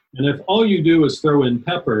cooking, and if all you do is throw in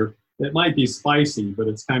pepper, it might be spicy, but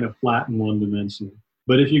it's kind of flat and one-dimensional.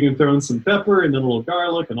 But if you can throw in some pepper and then a little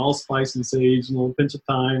garlic and allspice and sage and a little pinch of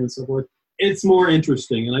thyme and so forth, it's more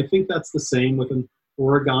interesting. And I think that's the same with an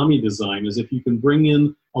origami design, is if you can bring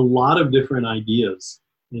in a lot of different ideas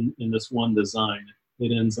in this one design,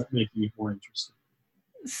 it ends up making it more interesting.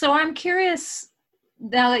 So I'm curious,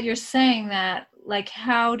 now that you're saying that, like,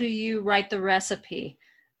 how do you write the recipe?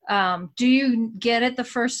 Do you get it the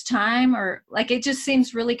first time, or like, it just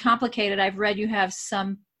seems really complicated? I've read you have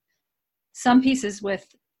some pieces with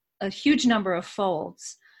a huge number of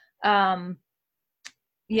folds. So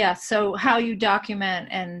how you document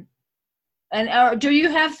and do you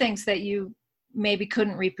have things that you maybe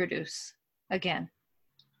couldn't reproduce again?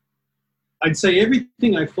 I'd say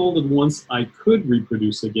everything I folded once I could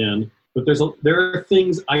reproduce again, but there are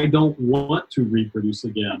things I don't want to reproduce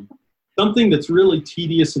again. Something that's really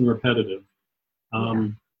tedious and repetitive,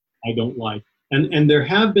 I don't like. And there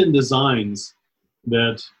have been designs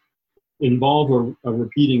that involve a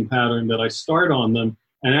repeating pattern that I start on them,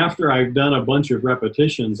 and after I've done a bunch of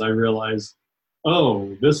repetitions, I realize,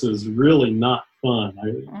 oh, this is really not fun.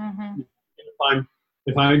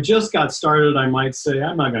 If I just got started, I might say,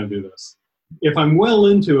 I'm not going to do this. If I'm well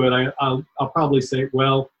into it, I'll probably say,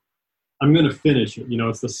 well, I'm going to finish it.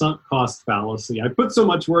 It's the sunk cost fallacy. I put so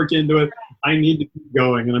much work into it, I need to keep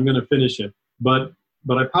going, and I'm going to finish it. But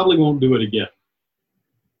I probably won't do it again.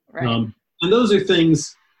 Right. And those are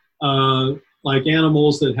things like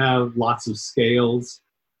animals that have lots of scales,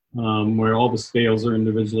 where all the scales are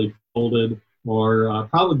individually folded, or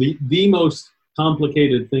probably the most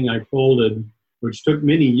complicated thing I folded, which took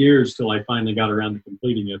many years till I finally got around to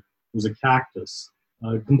completing it, was a cactus,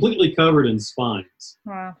 completely covered in spines.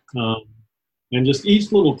 Wow. And just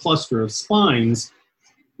each little cluster of spines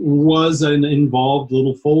was an involved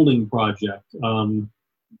little folding project. And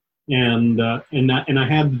I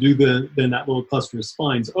had to do that little cluster of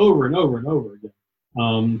spines over and over and over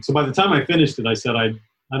again. So by the time I finished it, I said, I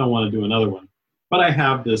don't want to do another one. But I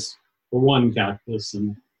have this for one cactus,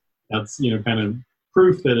 and that's kind of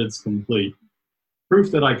proof that it's complete, proof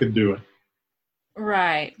that I could do it.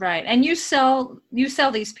 Right, right. And you sell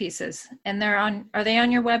these pieces, and are they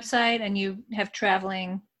on your website? And you have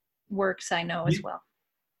traveling works, I know, as well.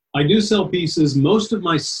 I do sell pieces. Most of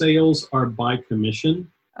my sales are by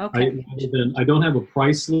commission. Okay. I don't have a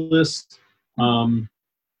price list,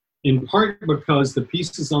 in part because the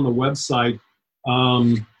pieces on the website,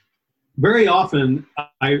 very often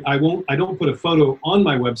I don't put a photo on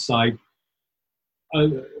my website, uh,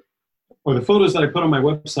 or the photos that I put on my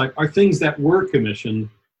website are things that were commissioned,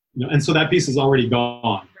 and so that piece is already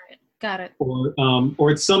gone. Right. Got it.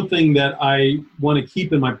 Or it's something that I want to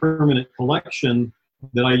keep in my permanent collection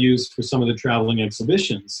that I use for some of the traveling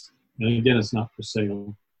exhibitions. And again, it's not for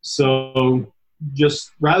sale. So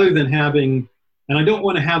just rather than having, and I don't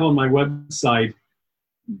want to have on my website,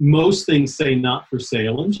 most things say not for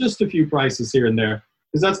sale and just a few prices here and there,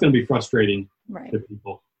 because that's going to be frustrating to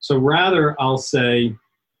people. So rather I'll say,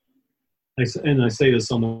 and I say this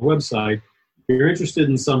on the website, if you're interested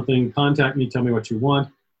in something, contact me, tell me what you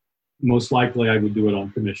want. Most likely I would do it on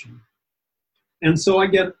commission. And so I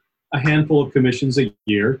get a handful of commissions a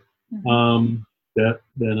year that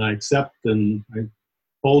then I accept, and I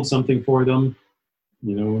fold something for them,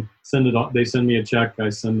 send it off. They send me a check, I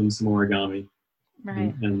send them some origami.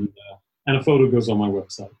 Right. And a photo goes on my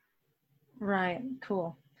website. Right,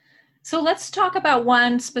 cool. So let's talk about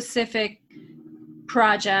one specific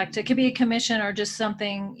project. It could be a commission or just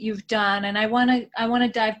something you've done. And I want to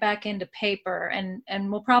dive back into paper,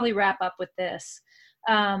 and we'll probably wrap up with this.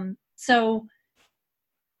 So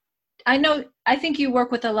I think you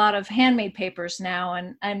work with a lot of handmade papers now,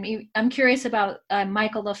 and I'm curious about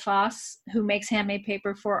Michael LaFosse, who makes handmade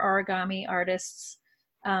paper for origami artists.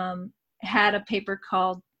 Had a paper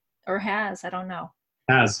called, or has, I don't know.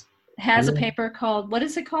 Has a paper called, what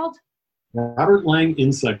is it called? Robert Lang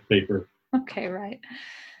insect paper. Okay, right.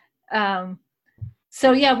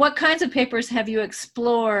 So yeah, what kinds of papers have you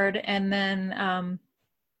explored? And then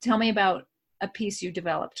tell me about a piece you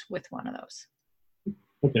developed with one of those.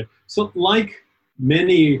 Okay, so like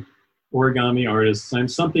many origami artists, I'm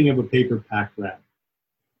something of a paper pack rat.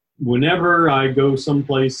 Whenever I go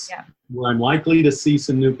someplace where I'm likely to see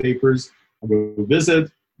some new papers, I go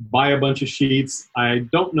visit, buy a bunch of sheets. I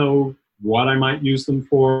don't know what I might use them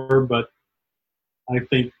for, but I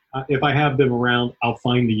think if I have them around, I'll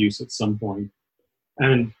find the use at some point.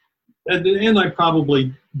 And I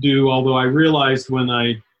probably do, although I realized when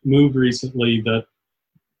I moved recently that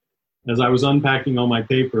as I was unpacking all my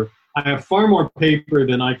paper, I have far more paper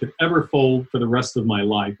than I could ever fold for the rest of my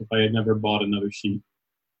life if I had never bought another sheet.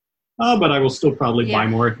 But I will still probably buy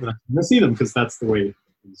more when I see them, because that's the way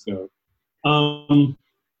things go.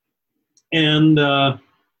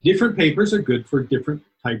 Different papers are good for different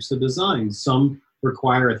types of designs. Some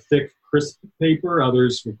require a thick, crisp paper.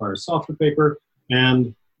 Others require softer paper.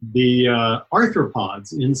 And the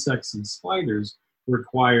arthropods, insects and spiders,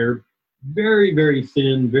 require very, very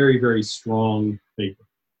thin, very, very strong paper.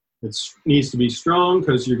 It needs to be strong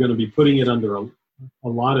because you're going to be putting it under a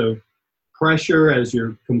lot of pressure as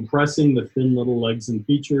you're compressing the thin little legs and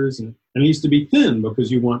features. And it needs to be thin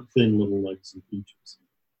because you want thin little legs and features.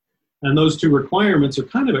 And those two requirements are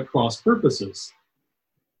kind of at cross purposes.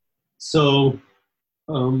 So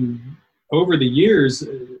over the years,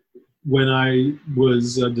 when I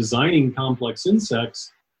was designing complex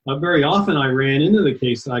insects, very often I ran into the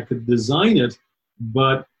case that I could design it,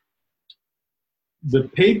 but the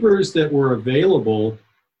papers that were available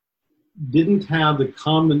didn't have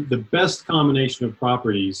the best combination of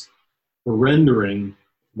properties for rendering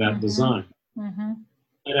that design.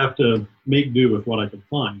 I'd have to make do with what I could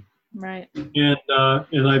find. Right. And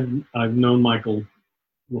I've known Michael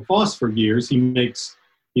LaFosse for years.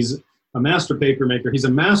 He's a master paper maker. He's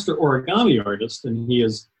a master origami artist, and he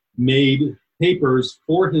has made papers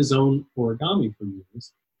for his own origami for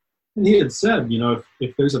years. And he had said,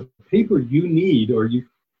 if there's a paper you need, or you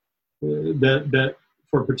that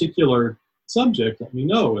for a particular subject, let me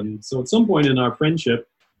know. And so at some point in our friendship,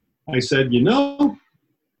 I said,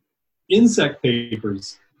 insect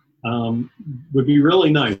papers would be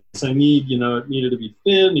really nice. I need, it needed to be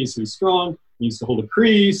thin, needs to be strong, needs to hold a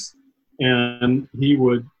crease. And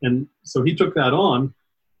so he took that on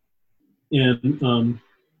and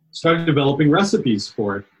started developing recipes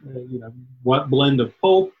for it. What blend of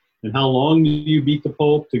pulp and how long do you beat the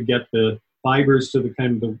pulp to get the fibers to the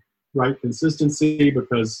kind of the right consistency,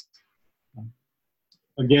 because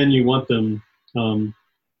again, you want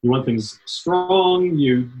things strong.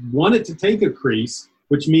 You want it to take a crease,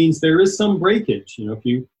 which means there is some breakage. If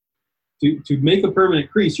you to make a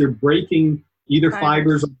permanent crease, you're breaking either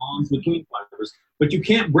fibers or bonds between fibers, but you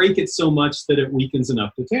can't break it so much that it weakens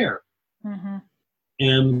enough to tear.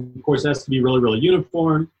 And of course, it has to be really, really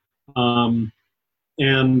uniform.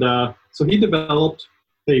 So he developed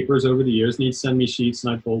papers over the years, and he'd send me sheets,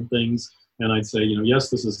 and I'd fold things, and I'd say, yes,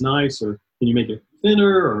 this is nice, or can you make it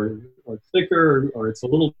thinner or thicker, or it's a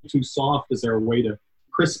little too soft. Is there a way to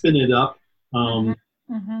crispen it up? And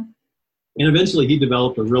eventually he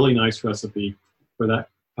developed a really nice recipe for that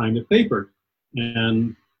kind of paper.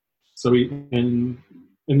 And so and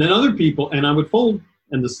then other people, and I would fold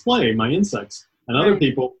and display my insects, and other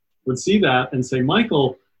people would see that and say,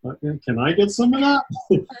 Michael, can I get some of that?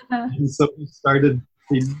 And so we started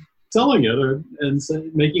selling it and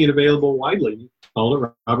making it available widely. We called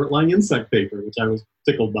it Robert Lang insect paper, which I was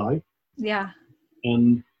tickled by. Yeah.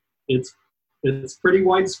 And it's pretty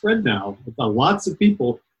widespread now. Lots of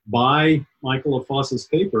people buy Michael LaFosse's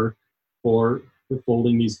paper for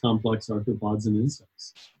folding these complex arthropods and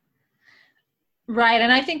insects. Right,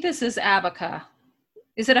 and I think this is Abaca.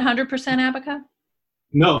 Is it 100% Abaca?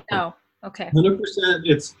 No. Oh, okay. 100%.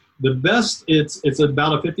 It's the best. It's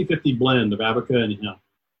about a 50-50 blend of Abaca and hemp.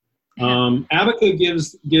 Abaca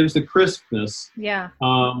gives the crispness. Yeah.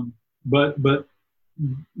 But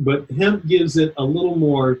hemp gives it a little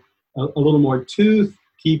more tooth,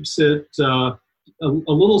 keeps it a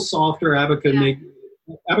little softer. Abaca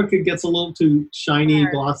gets a little too shiny,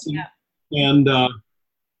 glossy, and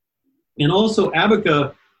also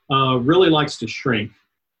Abaca really likes to shrink.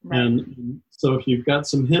 Right. And so if you've got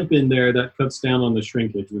some hemp in there, that cuts down on the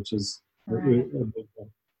shrinkage, which is a big thing.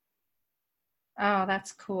 Oh,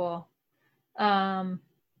 that's cool. Do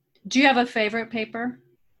you have a favorite paper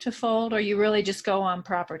to fold, or you really just go on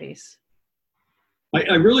properties?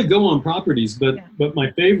 I really go on properties, but my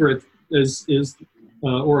favorite is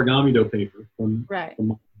Origami paper from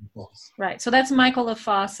Michael LaFosse. Right. So that's Michael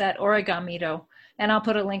LaFosse at Origami, and I'll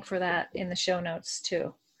put a link for that in the show notes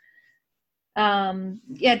too. Do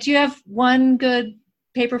you have one good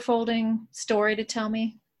paper folding story to tell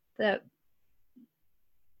me that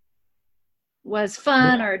was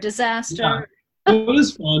fun or a disaster? Yeah, it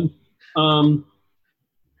was fun.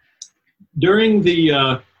 During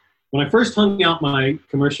when I first hung out my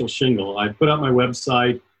commercial shingle, I put out my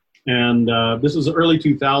website, and this was the early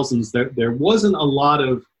 2000s. There weren't a lot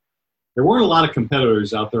of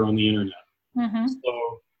competitors out there on the internet.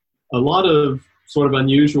 So a lot of sort of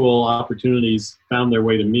unusual opportunities found their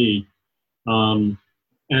way to me, and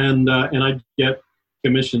I'd get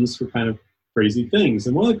commissions for kind of crazy things.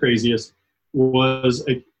 And one of the craziest was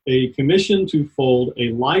a commission to fold a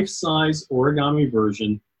life-size origami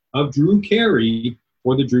version of Drew Carey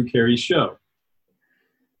for the Drew Carey show.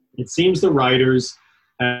 It seems the writers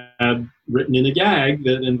had written in a gag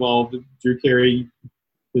that involved Drew Carey,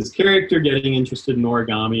 his character, getting interested in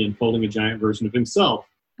origami and folding a giant version of himself.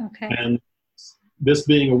 Okay. And this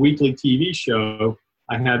being a weekly TV show,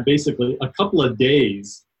 I had basically a couple of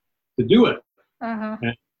days to do it.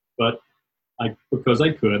 But because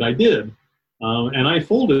I could, I did. And I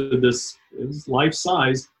folded this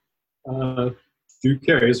life-size Drew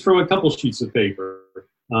Carey. It's from a couple sheets of paper.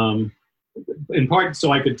 In part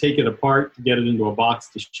so I could take it apart to get it into a box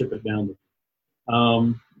to ship it down.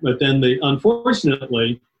 But then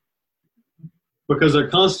unfortunately, because they're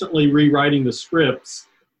constantly rewriting the scripts,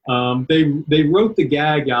 they wrote the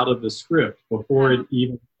gag out of the script before it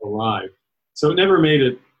even arrived. So it never made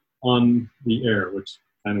it on the air, which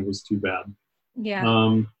kind of was too bad.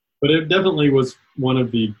 Yeah. But it definitely was one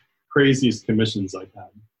of the craziest commissions I've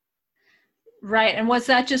had. Right. And was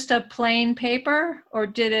that just a plain paper, or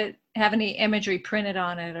did it have any imagery printed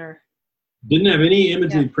on it? Or didn't have any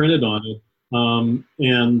imagery printed on it.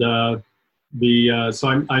 So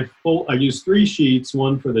I used 3 sheets,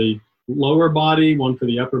 one for the lower body, one for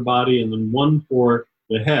the upper body, and then one for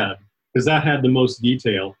the head, because that had the most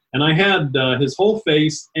detail. And I had his whole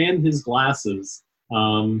face and his glasses,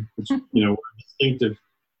 which were a distinctive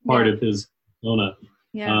part of his persona.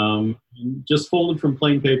 Just folded from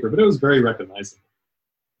plain paper, but it was very recognizable.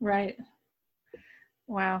 Right.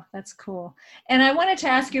 Wow, that's cool. And I wanted to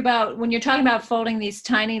ask you about, when you're talking about folding these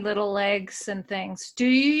tiny little legs and things, do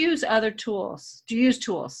you use other tools? Do you use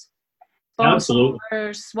tools? Absolutely.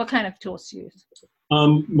 Folders? What kind of tools do you use?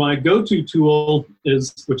 My go-to tool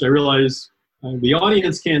is, which I realize the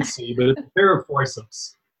audience can't see, but it's a pair of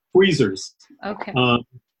forceps, tweezers. Okay.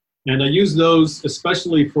 And I use those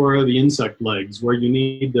especially for the insect legs, where you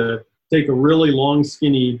need to take a really long,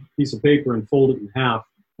 skinny piece of paper and fold it in half.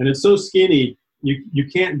 And it's so skinny, you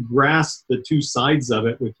can't grasp the 2 sides of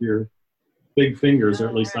it with your big fingers, or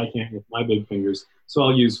at least I can't with my big fingers. So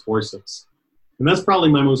I'll use forceps. And that's probably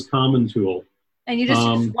my most common tool. And you just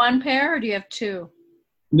use one pair, or do you have 2?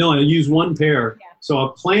 No, I use one pair. Yeah. So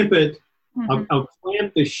I'll clamp it. I'll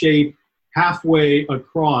clamp the shape halfway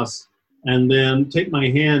across and then take my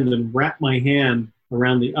hand and wrap my hand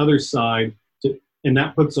around the other side, and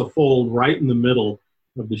that puts a fold right in the middle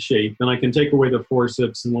of the shape. Then I can take away the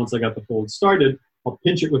forceps, and once I got the fold started, I'll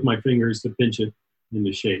pinch it with my fingers to pinch it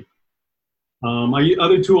into shape.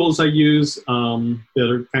 Other tools I use that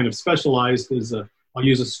are kind of specialized is I'll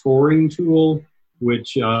use a scoring tool,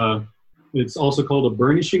 which it's also called a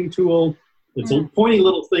burnishing tool. It's a pointy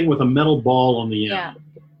little thing with a metal ball on the end. Yeah.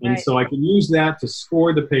 And so I can use that to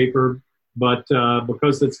score the paper, but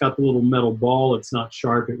because it's got the little metal ball, it's not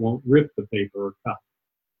sharp. It won't rip the paper or cut.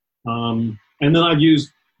 And then I've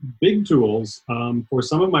used big tools. For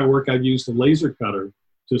some of my work, I've used a laser cutter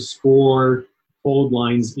to score fold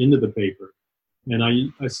lines into the paper. And I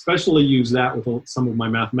especially use that with some of my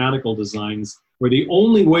mathematical designs, where the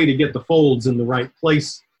only way to get the folds in the right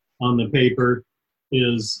place on the paper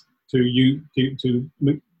is to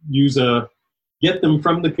get them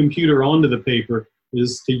from the computer onto the paper,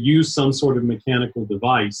 is to use some sort of mechanical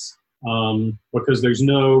device, because there's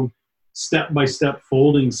no step-by-step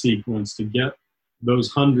folding sequence to get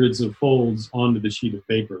those hundreds of folds onto the sheet of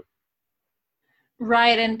paper.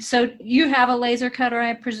 Right, and so you have a laser cutter,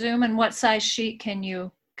 I presume, and what size sheet can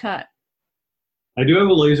you cut? I do have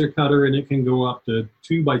a laser cutter, and it can go up to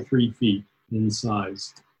 2 by 3 feet in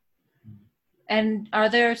size. And are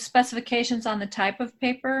there specifications on the type of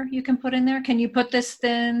paper you can put in there? Can you put this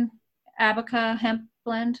thin Abaca hemp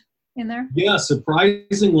blend in there? Yeah,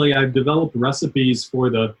 surprisingly, I've developed recipes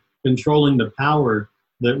for controlling the power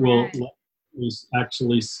that will let me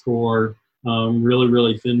actually score really,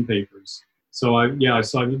 really thin papers. So I've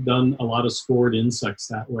done a lot of scored insects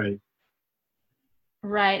that way.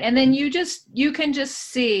 Right, and then you can just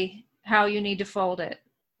see how you need to fold it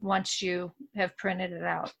once you have printed it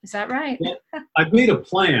out. Is that right? Well, I've made a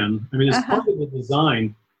plan. I mean, as part of the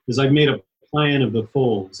design, I've made a plan of the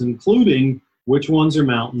folds, including which ones are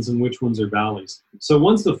mountains and which ones are valleys. So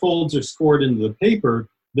once the folds are scored into the paper,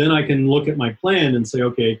 then I can look at my plan and say,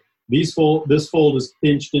 okay, this fold is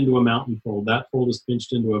pinched into a mountain fold. That fold is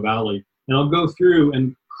pinched into a valley. And I'll go through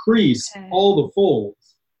and crease all the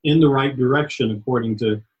folds in the right direction according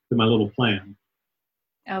to my little plan.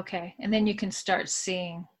 Okay, and then you can start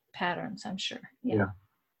seeing patterns, I'm sure. Yeah.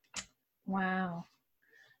 Wow.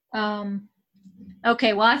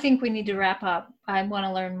 Okay, well, I think we need to wrap up. I want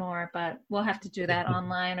to learn more, but we'll have to do that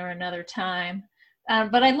online or another time.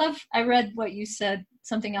 But I read what you said,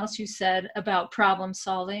 something else you said about problem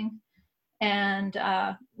solving. And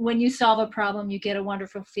when you solve a problem, you get a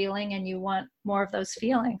wonderful feeling, and you want more of those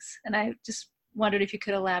feelings. And I just wondered if you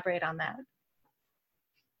could elaborate on that.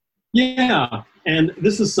 Yeah, and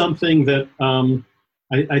this is something that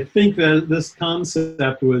I think that this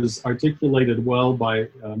concept was articulated well by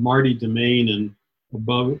Marty Domain in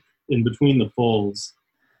Between the Folds.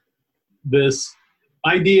 This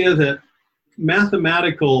idea that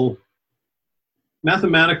mathematical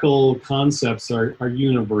concepts are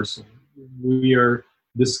universal. We are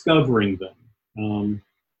discovering them,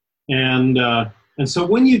 and so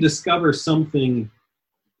when you discover something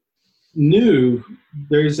new,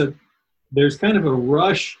 there's kind of a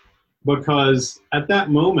rush, because at that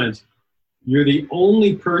moment you're the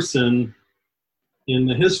only person in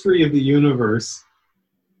the history of the universe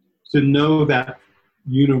to know that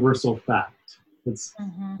universal fact. And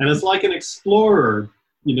it's like an explorer,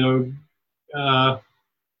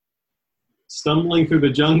 stumbling through the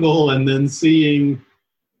jungle and then seeing,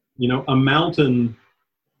 a mountain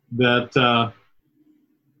that,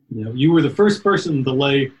 you were the first person to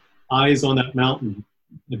lay eyes on that mountain.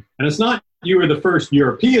 And it's not you were the first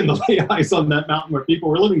European to lay eyes on that mountain where people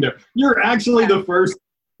were living there. You're actually the first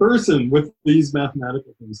person with these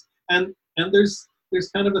mathematical things. And there's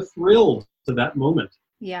kind of a thrill to that moment.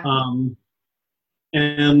 Yeah.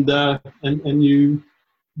 And that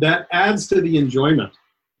adds to the enjoyment.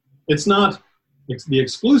 It's the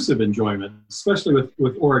exclusive enjoyment, especially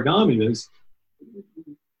with origami.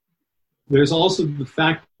 There's also the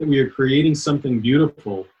fact that we are creating something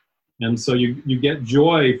beautiful. And so you get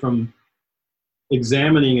joy from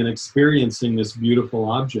examining and experiencing this beautiful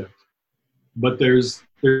object. But there's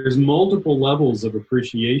multiple levels of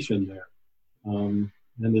appreciation there. And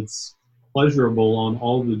it's pleasurable on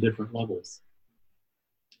all the different levels.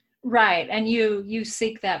 Right, and you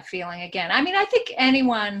seek that feeling again. I mean, I think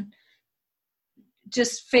anyone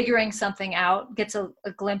just figuring something out gets a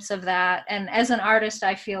glimpse of that. And as an artist,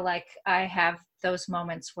 I feel like I have those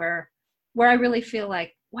moments where I really feel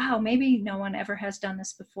like, wow, maybe no one ever has done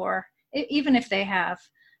this before. Even if they have,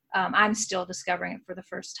 I'm still discovering it for the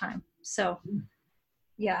first time. So,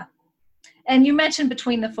 yeah. And you mentioned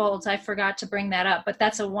Between the Folds. I forgot to bring that up, but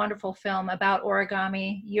that's a wonderful film about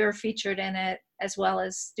origami. You're featured in it, as well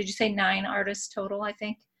as, did you say 9 artists total, I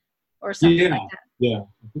think? Or something like that. Yeah,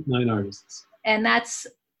 9 artists. And that's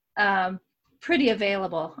pretty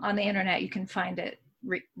available on the internet. You can find it,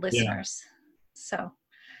 listeners. So,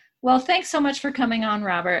 well, thanks so much for coming on,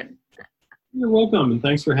 Robert. You're welcome, and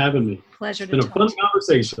thanks for having me. Pleasure to It's been a fun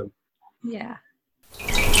conversation. Yeah.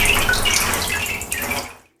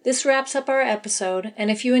 This wraps up our episode, and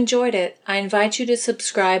if you enjoyed it, I invite you to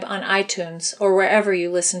subscribe on iTunes or wherever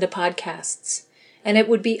you listen to podcasts. And it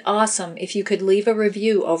would be awesome if you could leave a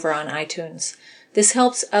review over on iTunes. This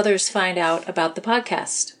helps others find out about the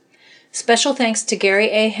podcast. Special thanks to Gary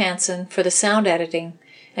A. Hansen for the sound editing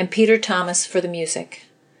and Peter Thomas for the music.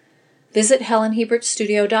 Visit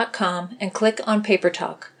HelenHebertStudio.com and click on Paper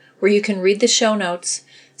Talk, where you can read the show notes,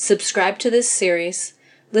 subscribe to this series,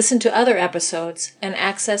 listen to other episodes, and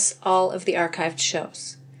access all of the archived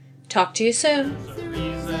shows. Talk to you soon.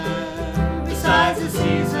 Besides the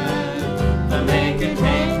season.